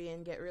pornography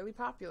and get really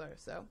popular,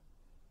 so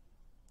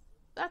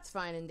that's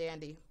fine and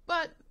dandy.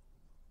 But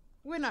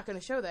we're not going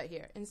to show that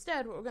here.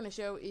 Instead, what we're going to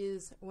show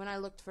is when I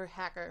looked for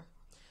hacker.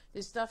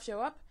 Does stuff show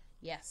up?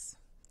 Yes.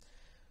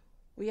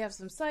 We have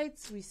some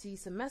sites. We see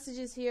some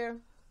messages here.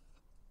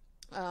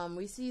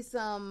 We see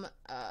some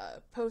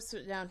posts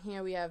down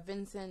here. We have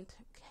Vincent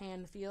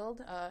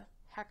Canfield,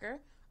 hacker,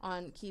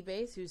 on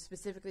Keybase, who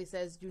specifically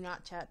says do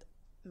not chat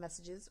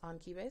messages on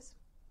Keybase.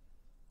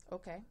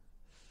 Okay.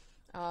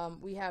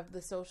 We have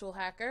the social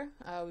hacker.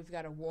 We've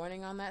got a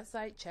warning on that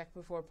site. Check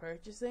before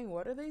purchasing.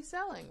 What are they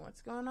selling?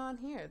 What's going on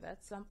here?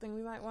 That's something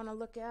we might want to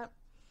look at.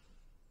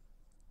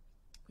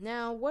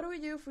 Now, what do we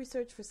do if we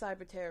search for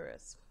cyber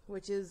terrorists,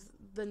 which is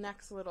the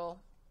next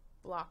little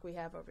block we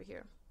have over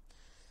here?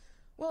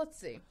 Well, let's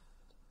see.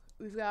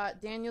 We've got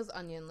Daniel's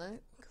onion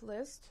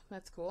list.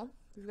 That's cool.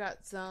 We've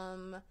got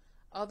some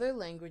other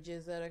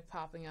languages that are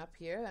popping up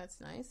here. That's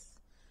nice.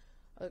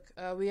 Look,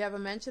 we have a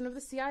mention of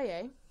the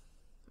CIA.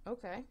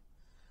 Okay.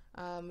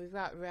 We've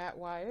got rat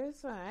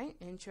wires. Alright,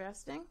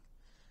 interesting.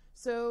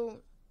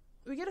 So,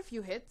 we get a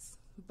few hits,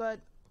 but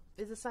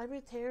is a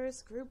cyber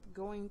terrorist group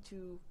going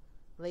to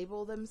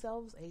label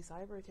themselves a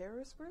cyber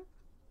terrorist group?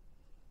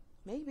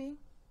 Maybe.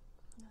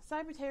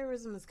 cyber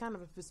terrorism is kind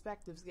of a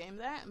perspectives game.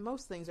 That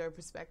most things are a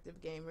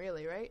perspective game,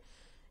 really, right?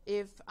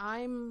 If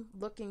I'm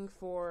looking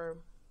for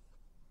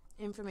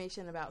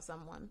information about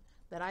someone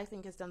that I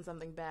think has done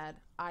something bad,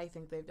 I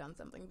think they've done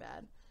something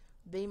bad.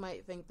 They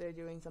might think they're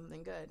doing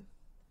something good.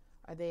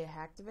 Are they a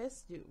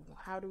hacktivist?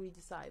 How do we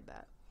decide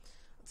that?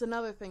 It's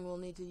another thing we'll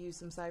need to use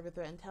some cyber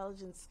threat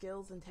intelligence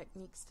skills and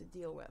techniques to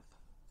deal with.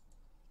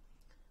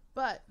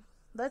 But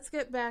let's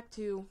get back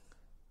to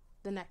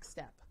the next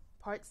step,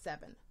 part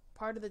 7,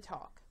 part of the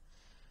talk.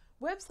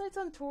 Websites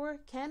on Tor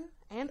can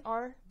and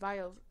are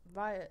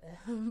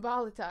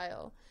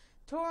volatile.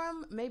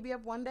 Torum may be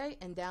up one day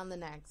and down the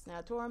next.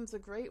 Now, Torum's a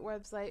great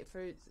website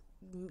for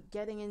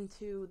getting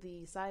into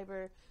the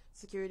cyber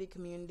security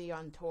community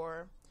on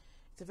Tor.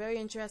 It's a very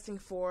interesting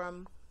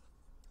forum.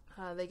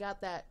 They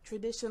got that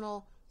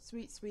traditional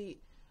sweet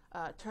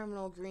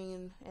terminal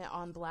green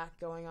on black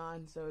going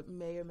on, so it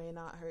may or may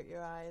not hurt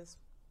your eyes.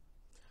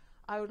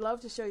 I would love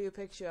to show you a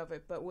picture of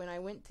it, but when I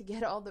went to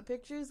get all the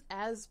pictures,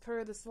 as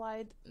per the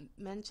slide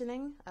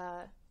mentioning,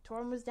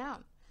 Torum was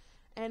down.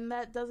 And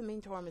that doesn't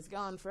mean Torum is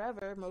gone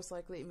forever. Most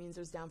likely it means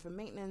it was down for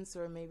maintenance,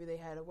 or maybe they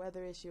had a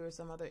weather issue or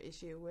some other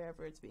issue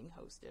wherever it's being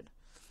hosted.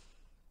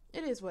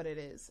 It is what it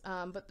is.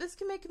 But this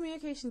can make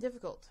communication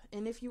difficult.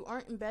 And if you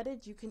aren't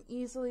embedded, you can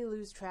easily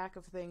lose track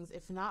of things,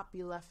 if not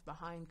be left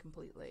behind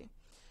completely.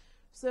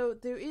 So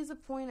there is a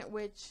point at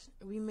which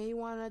we may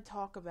want to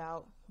talk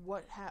about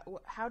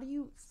how do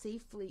you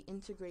safely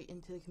integrate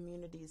into the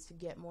communities to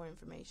get more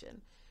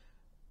information.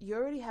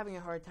 You're already having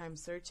a hard time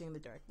searching the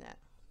Darknet.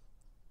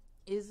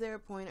 Is there a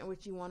point at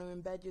which you want to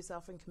embed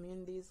yourself in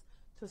communities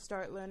to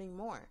start learning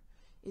more?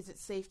 Is it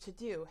safe to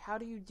do? How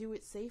do you do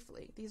it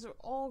safely? These are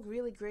all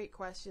really great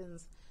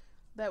questions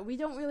that we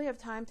don't really have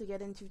time to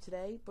get into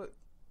today, but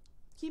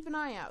keep an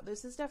eye out.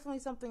 This is definitely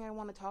something I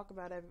want to talk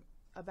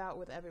about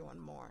with everyone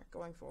more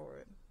going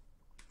forward.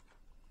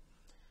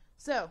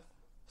 So,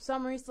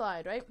 summary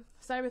slide, right?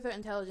 Cyber threat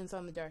intelligence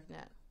on the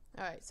Darknet.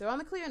 Alright, so on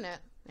the clear net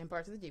and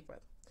parts of the deep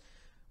web,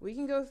 we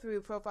can go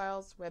through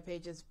profiles, web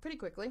pages pretty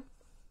quickly.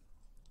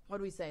 What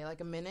do we say,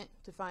 like a minute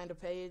to find a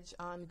page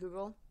on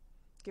Google,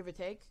 give or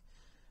take?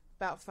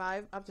 About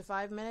up to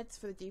 5 minutes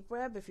for the deep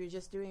web if you're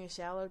just doing a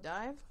shallow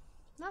dive.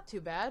 Not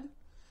too bad.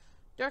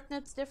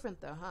 Darknet's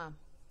different though, huh?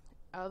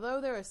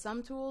 Although there are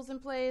some tools in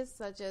place,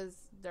 such as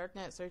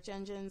Darknet search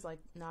engines like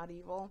Not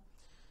Evil,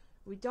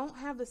 we don't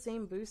have the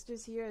same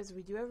boosters here as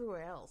we do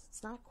everywhere else.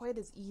 It's not quite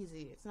as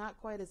easy. It's not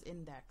quite as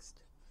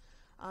indexed.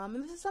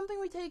 And this is something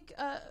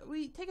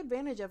we take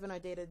advantage of in our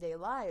day-to-day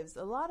lives.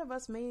 A lot of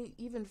us may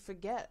even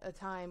forget a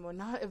time or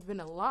not have been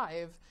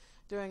alive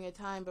during a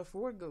time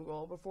before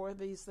Google, before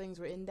these things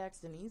were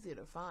indexed and easy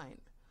to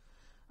find.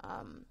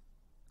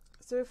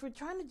 So if we're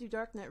trying to do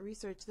Darknet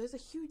research, there's a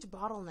huge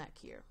bottleneck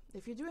here.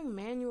 If you're doing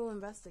manual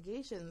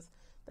investigations,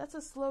 that's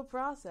a slow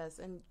process,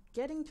 and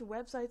getting to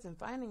websites and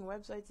finding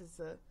websites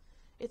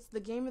it's the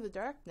game of the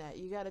Darknet.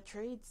 You got to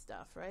trade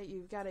stuff, right?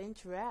 You've got to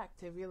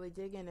interact to really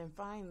dig in and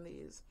find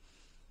these.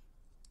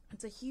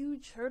 It's a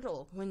huge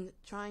hurdle when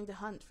trying to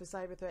hunt for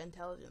cyber threat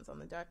intelligence on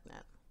the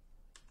Darknet.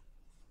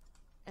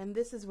 And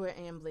this is where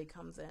Ambly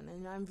comes in.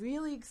 And I'm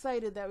really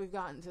excited that we've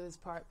gotten to this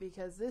part,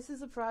 because this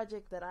is a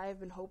project that I've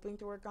been hoping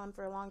to work on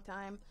for a long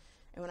time.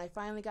 And when I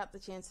finally got the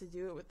chance to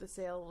do it with the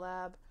Sail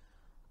Lab,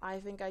 I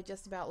think I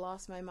just about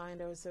lost my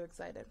mind. I was so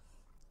excited.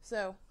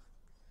 So,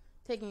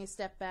 taking a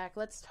step back,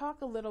 let's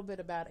talk a little bit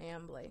about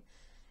Ambly.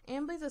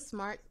 Ambly's a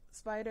smart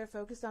spider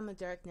focused on the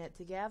Darknet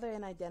to gather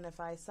and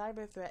identify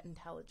cyber threat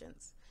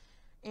intelligence.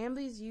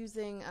 Ambly's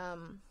using,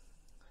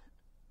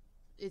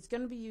 it's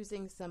going to be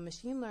using some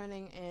machine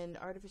learning and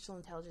artificial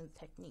intelligence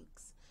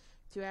techniques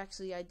to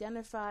actually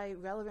identify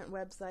relevant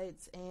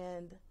websites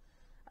and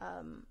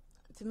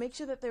to make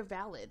sure that they're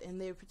valid and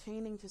they're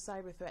pertaining to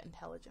cyber threat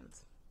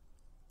intelligence.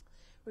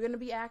 We're going to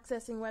be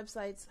accessing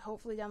websites,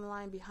 hopefully down the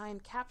line,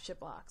 behind CAPTCHA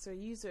blocks or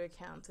user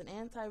accounts and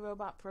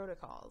anti-robot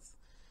protocols.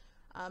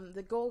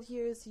 The goal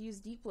here is to use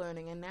deep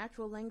learning and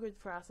natural language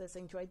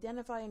processing to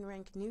identify and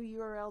rank new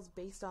URLs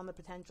based on the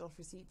potential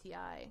for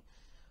CTI.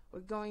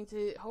 We're going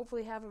to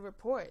hopefully have a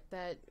report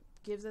that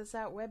gives us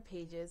out web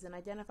pages and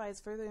identifies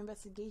further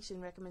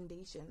investigation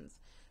recommendations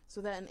so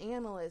that an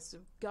analyst,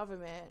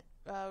 government,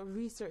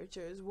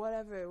 researchers,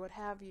 whatever, what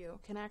have you,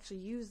 can actually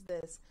use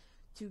this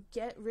to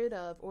get rid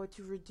of or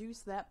to reduce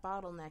that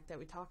bottleneck that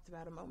we talked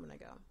about a moment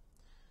ago.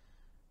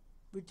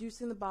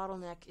 Reducing the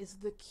bottleneck is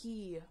the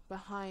key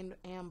behind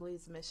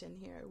Ambly's mission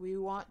here. We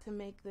want to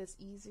make this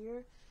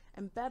easier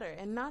and better,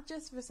 and not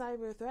just for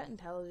cyber threat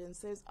intelligence.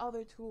 There's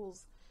other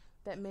tools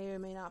that may or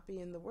may not be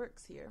in the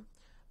works here,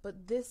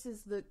 but this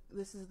is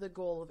the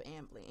goal of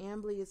Ambly.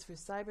 Ambly is for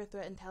cyber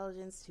threat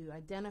intelligence to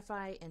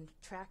identify and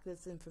track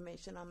this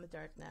information on the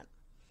Darknet.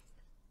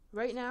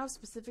 Right now,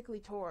 specifically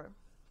Tor,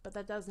 but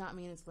that does not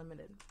mean it's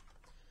limited.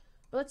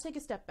 But let's take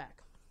a step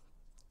back.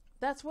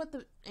 That's what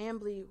the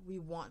Ambly we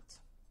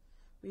want.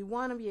 We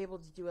want to be able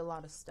to do a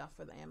lot of stuff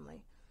with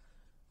Ambly.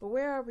 But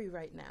where are we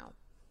right now?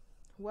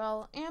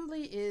 Well,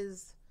 Ambly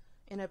is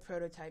in a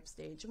prototype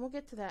stage, and we'll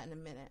get to that in a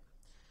minute.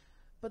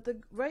 But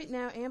right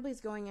now, Ambly's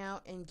going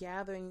out and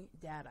gathering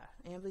data.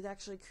 Ambly's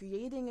actually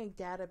creating a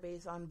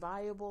database on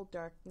viable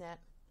Darknet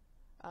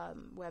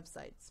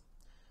websites,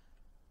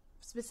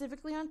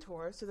 specifically on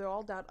Tor, so they're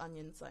all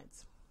 .onion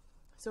sites.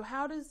 So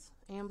how does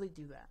Ambly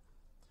do that?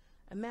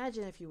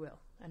 Imagine, if you will,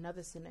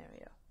 another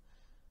scenario.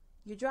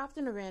 You're dropped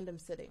in a random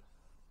city.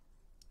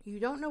 You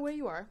don't know where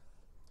you are.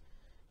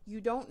 You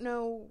don't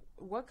know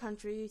what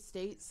country,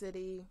 state,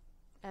 city,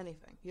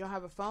 anything. You don't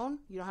have a phone,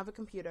 you don't have a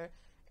computer,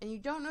 and you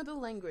don't know the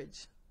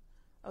language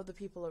of the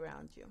people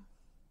around you.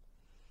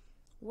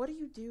 What do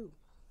you do?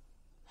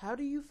 How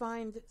do you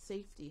find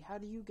safety? How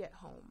do you get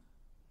home?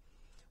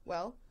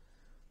 Well,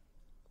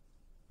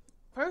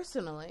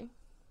 personally,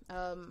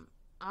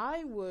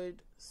 I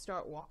would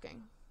start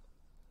walking,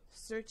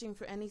 searching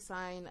for any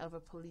sign of a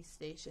police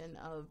station,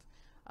 of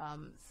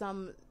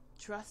some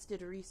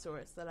trusted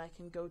resource that I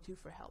can go to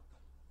for help.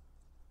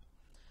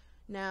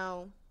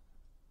 Now,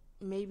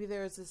 maybe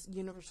there's this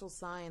universal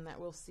sign that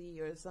we'll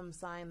see, or some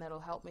sign that'll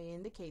help me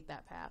indicate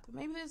that path.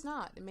 Maybe there's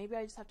not, and maybe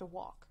I just have to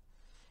walk.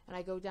 And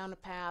I go down a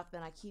path,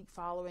 and I keep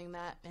following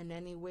that in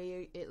any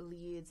way it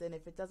leads, and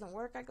if it doesn't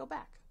work, I go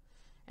back.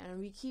 And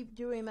we keep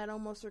doing that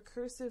almost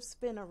recursive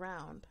spin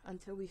around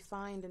until we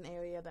find an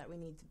area that we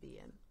need to be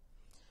in.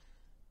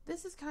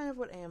 This is kind of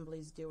what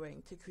Ambly's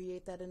doing to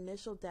create that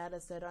initial data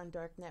set on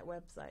Darknet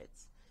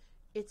websites.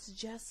 It's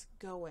just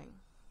going.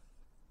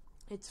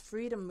 It's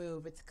free to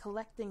move. It's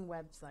collecting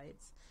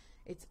websites.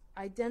 It's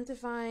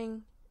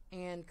identifying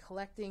and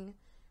collecting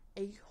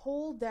a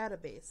whole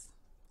database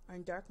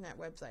on Darknet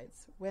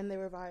websites when they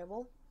were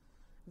viable,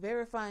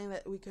 verifying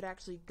that we could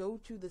actually go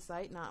to the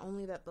site, not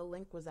only that the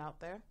link was out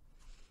there.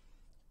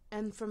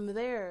 And from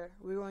there,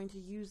 we're going to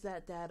use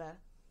that data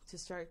to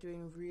start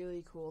doing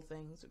really cool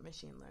things with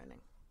machine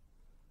learning.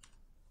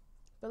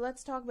 But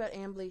let's talk about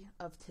Ambly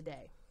of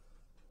today.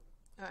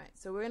 Alright,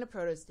 so we're in a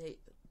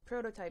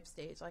prototype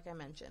stage, like I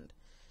mentioned.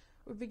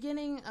 We're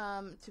beginning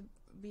to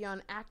be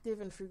on active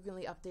and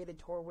frequently updated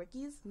Tor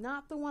wikis.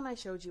 Not the one I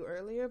showed you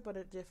earlier, but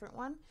a different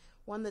one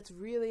that's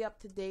really up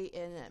to date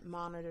and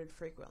monitored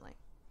frequently.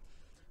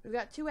 We've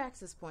got 2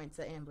 access points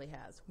that Ambly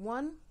has.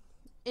 One,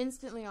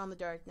 instantly on the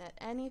Darknet.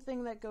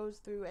 Anything that goes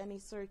through any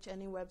search,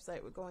 any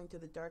website, we're going to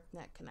the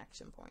Darknet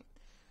connection point.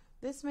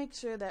 This makes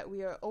sure that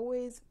we are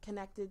always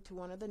connected to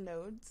one of the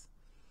nodes,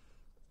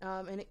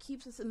 and it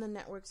keeps us in the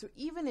network. So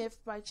even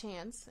if by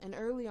chance, and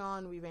early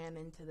on we ran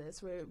into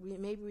this, where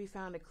maybe we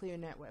found a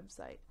ClearNet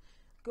website,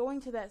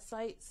 going to that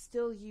site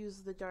still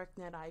use the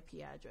Darknet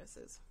IP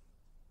addresses.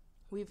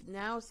 We've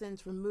now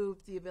since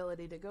removed the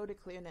ability to go to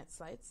ClearNet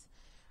sites,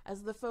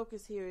 as the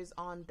focus here is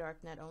on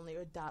Darknet only,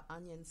 or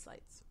 .onion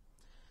sites.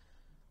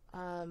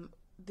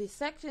 The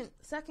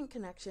second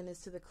connection is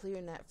to the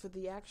ClearNet for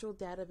the actual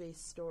database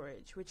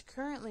storage, which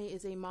currently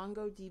is a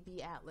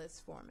MongoDB Atlas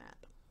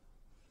format.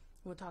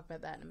 We'll talk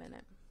about that in a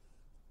minute.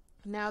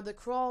 Now, the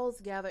crawls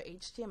gather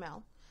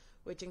HTML,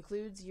 which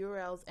includes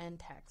URLs and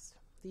text.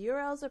 The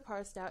URLs are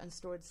parsed out and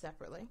stored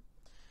separately.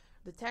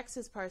 The text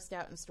is parsed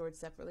out and stored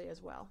separately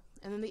as well.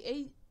 And then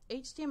the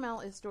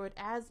HTML is stored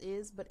as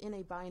is, but in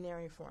a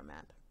binary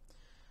format.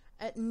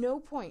 At no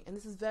point, and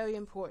this is very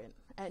important,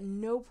 at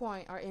no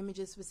point are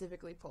images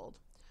specifically pulled.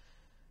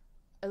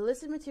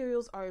 Illicit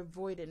materials are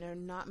avoided and are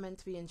not meant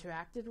to be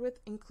interacted with,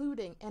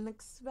 including and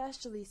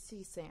especially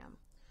CSAM,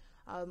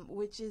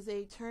 which is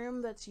a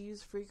term that's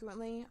used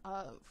frequently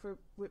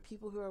with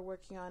people who are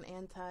working on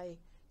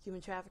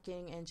anti-human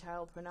trafficking and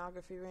child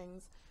pornography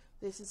rings.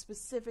 This is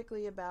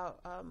specifically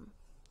about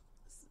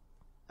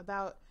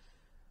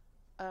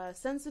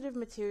sensitive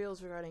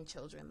materials regarding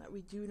children that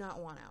we do not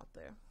want out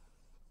there.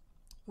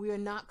 We are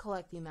not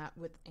collecting that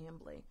with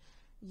Ambly.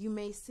 You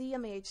may see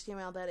in the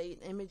HTML that an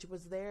image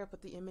was there,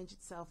 but the image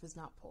itself is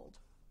not pulled.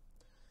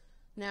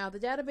 Now, the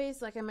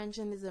database, like I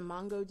mentioned, is a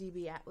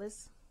MongoDB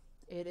Atlas.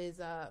 It is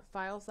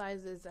file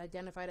sizes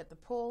identified at the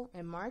pull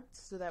and marked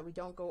so that we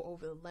don't go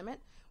over the limit.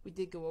 We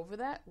did go over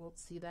that. We'll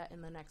see that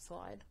in the next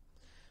slide.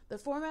 The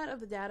format of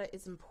the data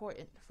is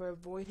important for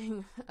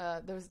avoiding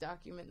those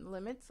document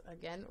limits.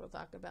 Again, we'll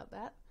talk about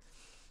that.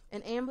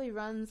 And Ambly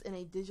runs in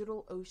a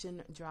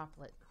DigitalOcean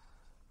droplet.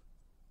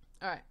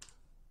 All right.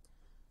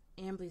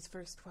 Ambly's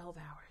first 12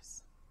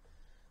 hours.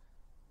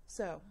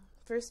 So,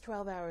 first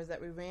 12 hours that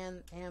we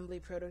ran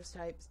Ambly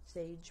prototype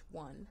stage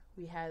 1,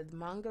 we had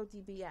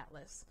MongoDB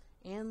Atlas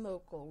and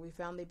local. We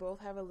found they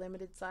both have a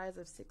limited size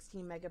of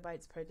 16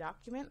 megabytes per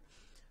document,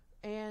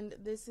 and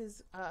this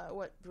is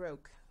what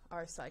broke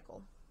our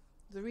cycle.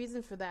 The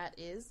reason for that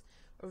is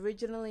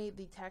originally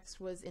the text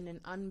was in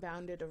an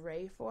unbounded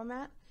array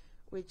format,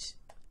 which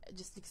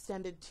just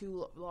extended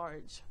too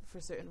large for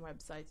certain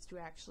websites to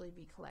actually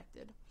be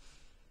collected.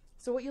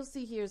 So what you'll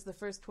see here is the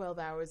first 12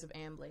 hours of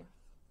Ambly.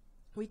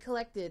 We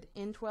collected,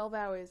 in 12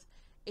 hours,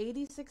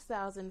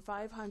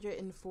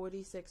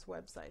 86,546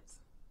 websites.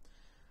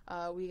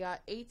 We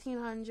got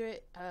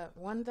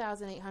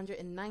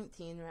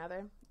 1,819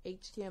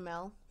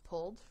 HTML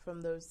pulled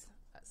from those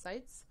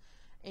sites,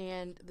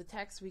 and the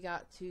text we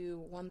got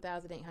to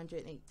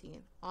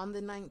 1,818. On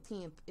the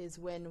 19th is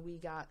when we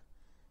got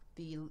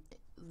the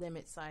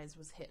limit size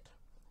was hit.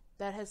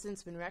 That has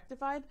since been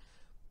rectified,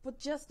 but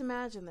just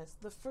imagine this.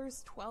 The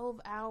first 12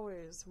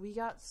 hours, we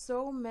got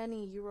so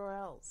many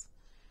URLs.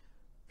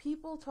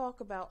 People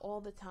talk about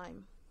all the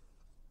time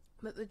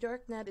that the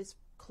Darknet is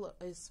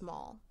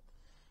small.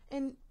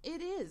 And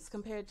it is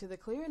compared to the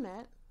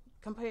ClearNet,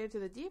 compared to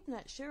the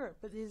DeepNet, sure,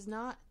 but it is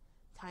not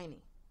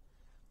tiny.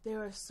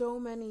 There are so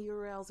many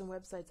URLs and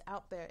websites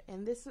out there,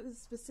 and this is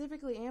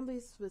specifically, Ambly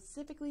is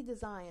specifically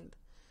designed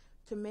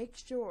to make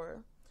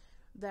sure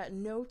that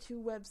no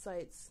two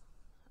websites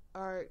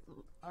are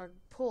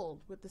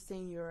pulled with the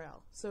same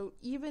URL. So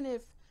even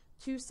if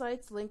two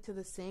sites link to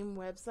the same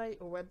website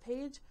or web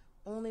page,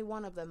 only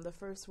one of them, the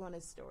first one,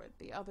 is stored.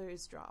 The other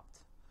is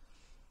dropped.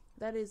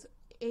 That is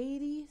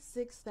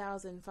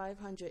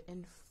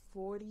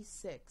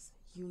 86,546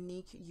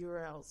 unique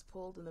URLs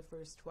pulled in the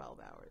first 12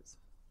 hours.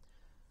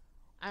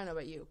 I don't know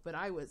about you, but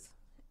I was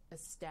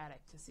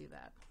ecstatic to see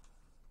that.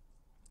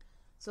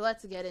 So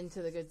let's get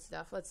into the good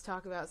stuff. Let's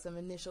talk about some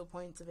initial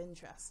points of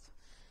interest.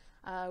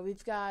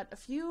 We've got a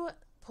few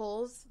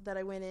polls that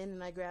I went in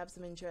and I grabbed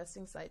some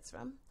interesting sites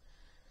from.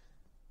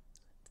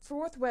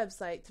 Fourth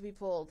website to be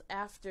pulled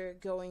after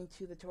going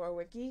to the Tor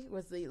Wiki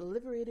was the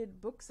Liberated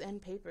Books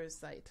and Papers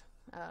site,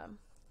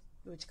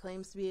 which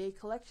claims to be a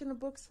collection of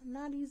books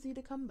not easy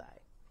to come by.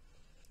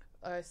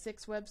 Our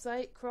sixth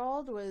website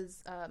crawled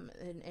was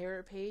an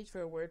error page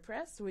for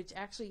WordPress, which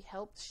actually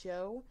helped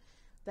show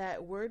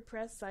that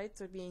WordPress sites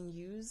are being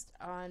used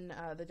on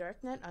the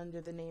Darknet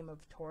under the name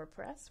of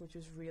TorPress, which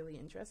was really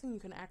interesting. You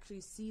can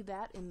actually see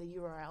that in the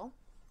URL.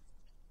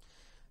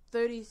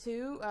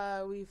 32,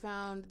 we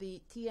found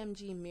the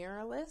TMG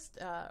mirror list,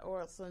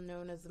 or also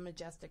known as the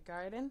Majestic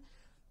Garden.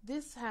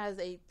 This has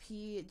a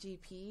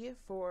PGP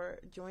for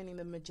joining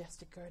the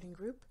Majestic Garden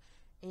group,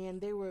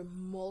 and there were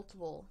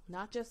multiple,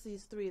 not just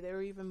these three, there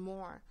were even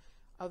more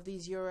of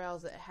these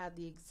URLs that had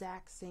the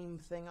exact same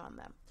thing on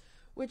them,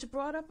 which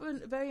brought up a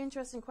very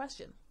interesting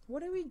question.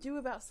 What do we do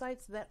about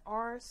sites that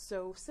are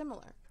so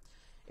similar?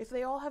 If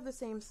they all have the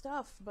same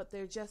stuff, but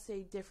they're just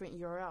a different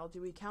URL,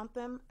 do we count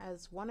them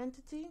as one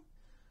entity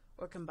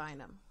or combine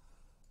them?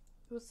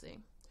 We'll see.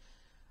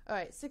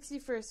 Alright,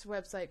 61st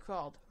website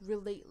crawled,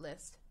 Relate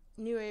List,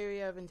 new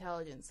area of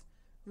intelligence.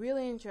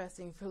 Really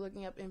interesting for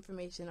looking up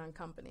information on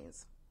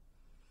companies.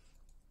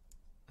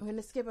 I'm going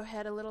to skip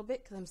ahead a little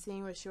bit because I'm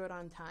seeing we're short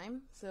on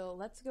time, so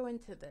let's go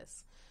into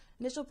this.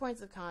 Initial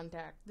points of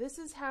contact. This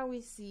is how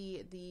we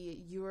see the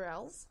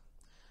URLs.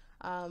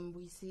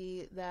 We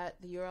see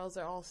that the URLs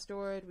are all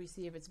stored, we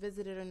see if it's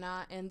visited or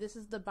not, and this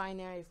is the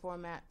binary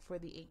format for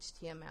the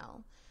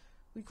HTML.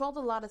 We called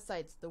a lot of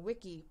sites, the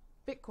wiki,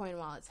 Bitcoin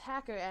wallets,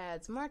 hacker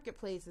ads,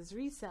 marketplaces,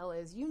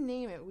 resellers, you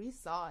name it, we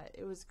saw it.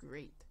 It was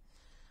great.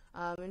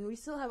 And we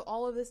still have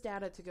all of this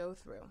data to go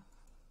through.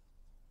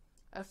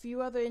 A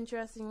few other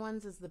interesting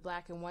ones is the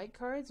Black and White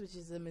Cards, which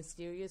is a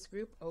mysterious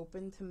group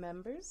open to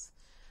members.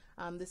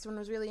 This one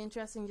was really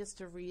interesting just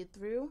to read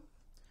through.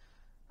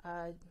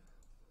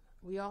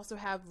 We also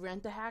have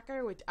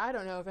Rent-A-Hacker, which I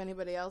don't know if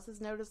anybody else has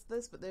noticed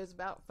this, but there's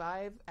about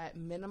 5 at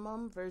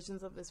minimum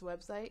versions of this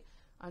website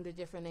under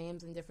different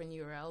names and different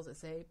URLs that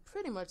say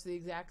pretty much the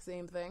exact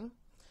same thing.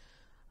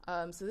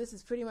 So this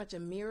is pretty much a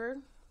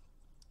mirror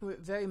with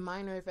very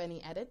minor, if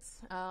any,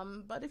 edits.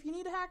 But if you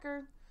need a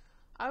hacker,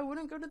 I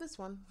wouldn't go to this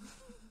one.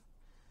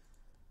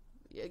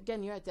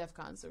 Again, you're at DEF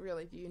CON, so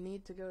really, do you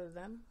need to go to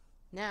them?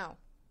 Now,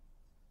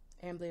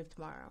 Ambly of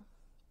tomorrow.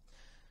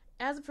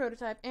 As a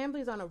prototype,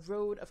 Ambly is on a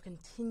road of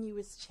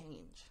continuous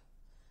change.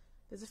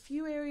 There's a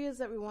few areas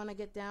that we want to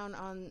get down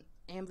on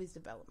Ambly's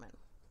development.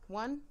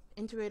 1,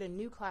 integrate a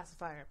new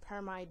classifier,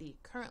 PermID,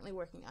 currently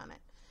working on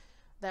it,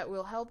 that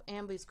will help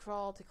Ambly's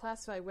crawl to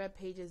classify web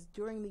pages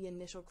during the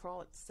initial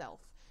crawl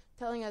itself,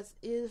 telling us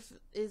is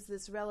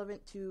this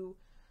relevant to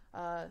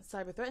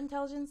cyber threat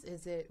intelligence,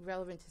 is it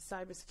relevant to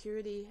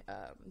cybersecurity,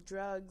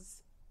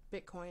 drugs,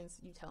 bitcoins,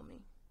 you tell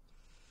me.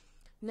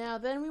 Now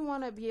then we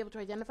want to be able to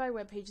identify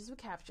web pages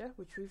with CAPTCHA,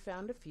 which we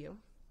found a few.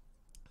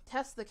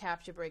 Test the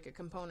CAPTCHA breaker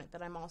component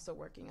that I'm also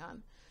working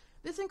on.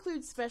 This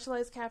includes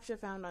specialized CAPTCHA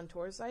found on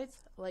Tor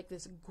sites, like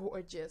this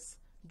gorgeous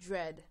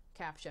Dread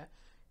CAPTCHA.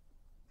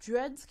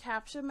 Dread's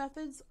CAPTCHA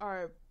methods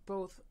are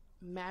both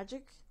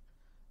magic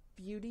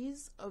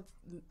beauties of,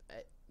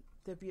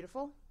 they're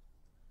beautiful.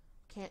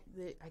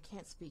 I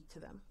can't speak to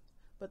them,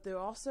 but they're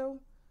also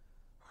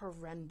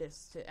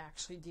horrendous to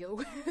actually deal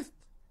with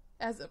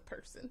as a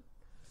person.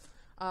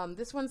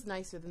 This one's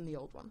nicer than the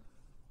old one.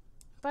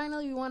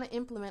 Finally, we want to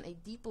implement a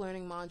deep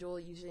learning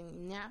module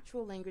using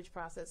natural language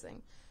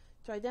processing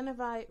to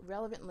identify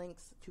relevant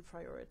links to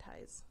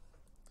prioritize.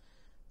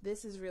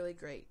 This is really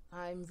great.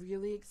 I'm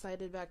really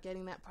excited about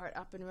getting that part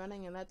up and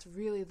running, and that's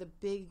really the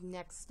big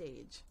next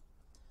stage.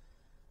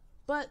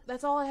 But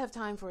that's all I have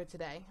time for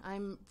today.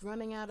 I'm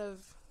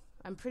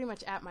pretty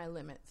much at my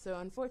limit, so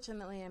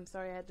unfortunately I'm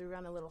sorry I had to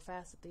run a little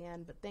fast at the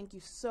end, but thank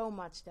you so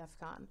much, DEF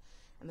CON,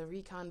 and the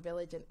Recon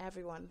Village, and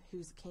everyone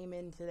who's came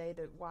in today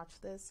to watch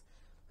this.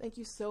 Thank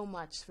you so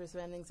much for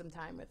spending some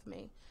time with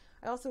me.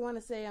 I also want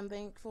to say I'm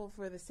thankful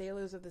for the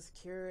sailors of the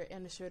Secure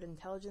and Assured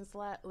Intelligence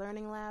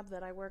Learning Lab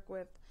that I work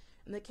with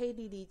and the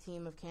KDD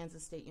team of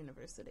Kansas State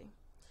University.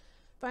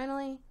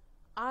 Finally,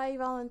 I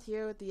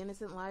volunteer with the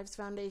Innocent Lives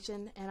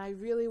Foundation, and I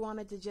really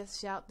wanted to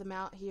just shout them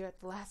out here at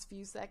the last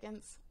few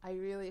seconds. I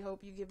really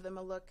hope you give them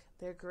a look.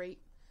 They're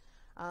great.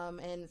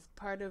 And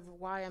part of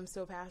why I'm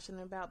so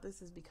passionate about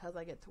this is because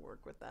I get to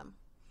work with them.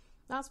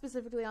 Not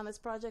specifically on this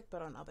project,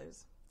 but on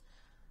others.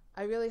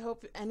 I really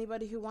hope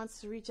anybody who wants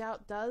to reach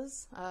out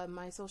does.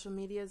 My social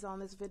media is on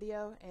this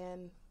video,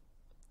 and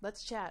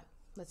let's chat.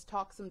 Let's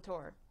talk some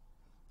Tor.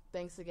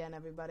 Thanks again,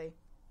 everybody.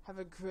 Have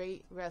a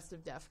great rest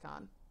of DEF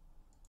CON.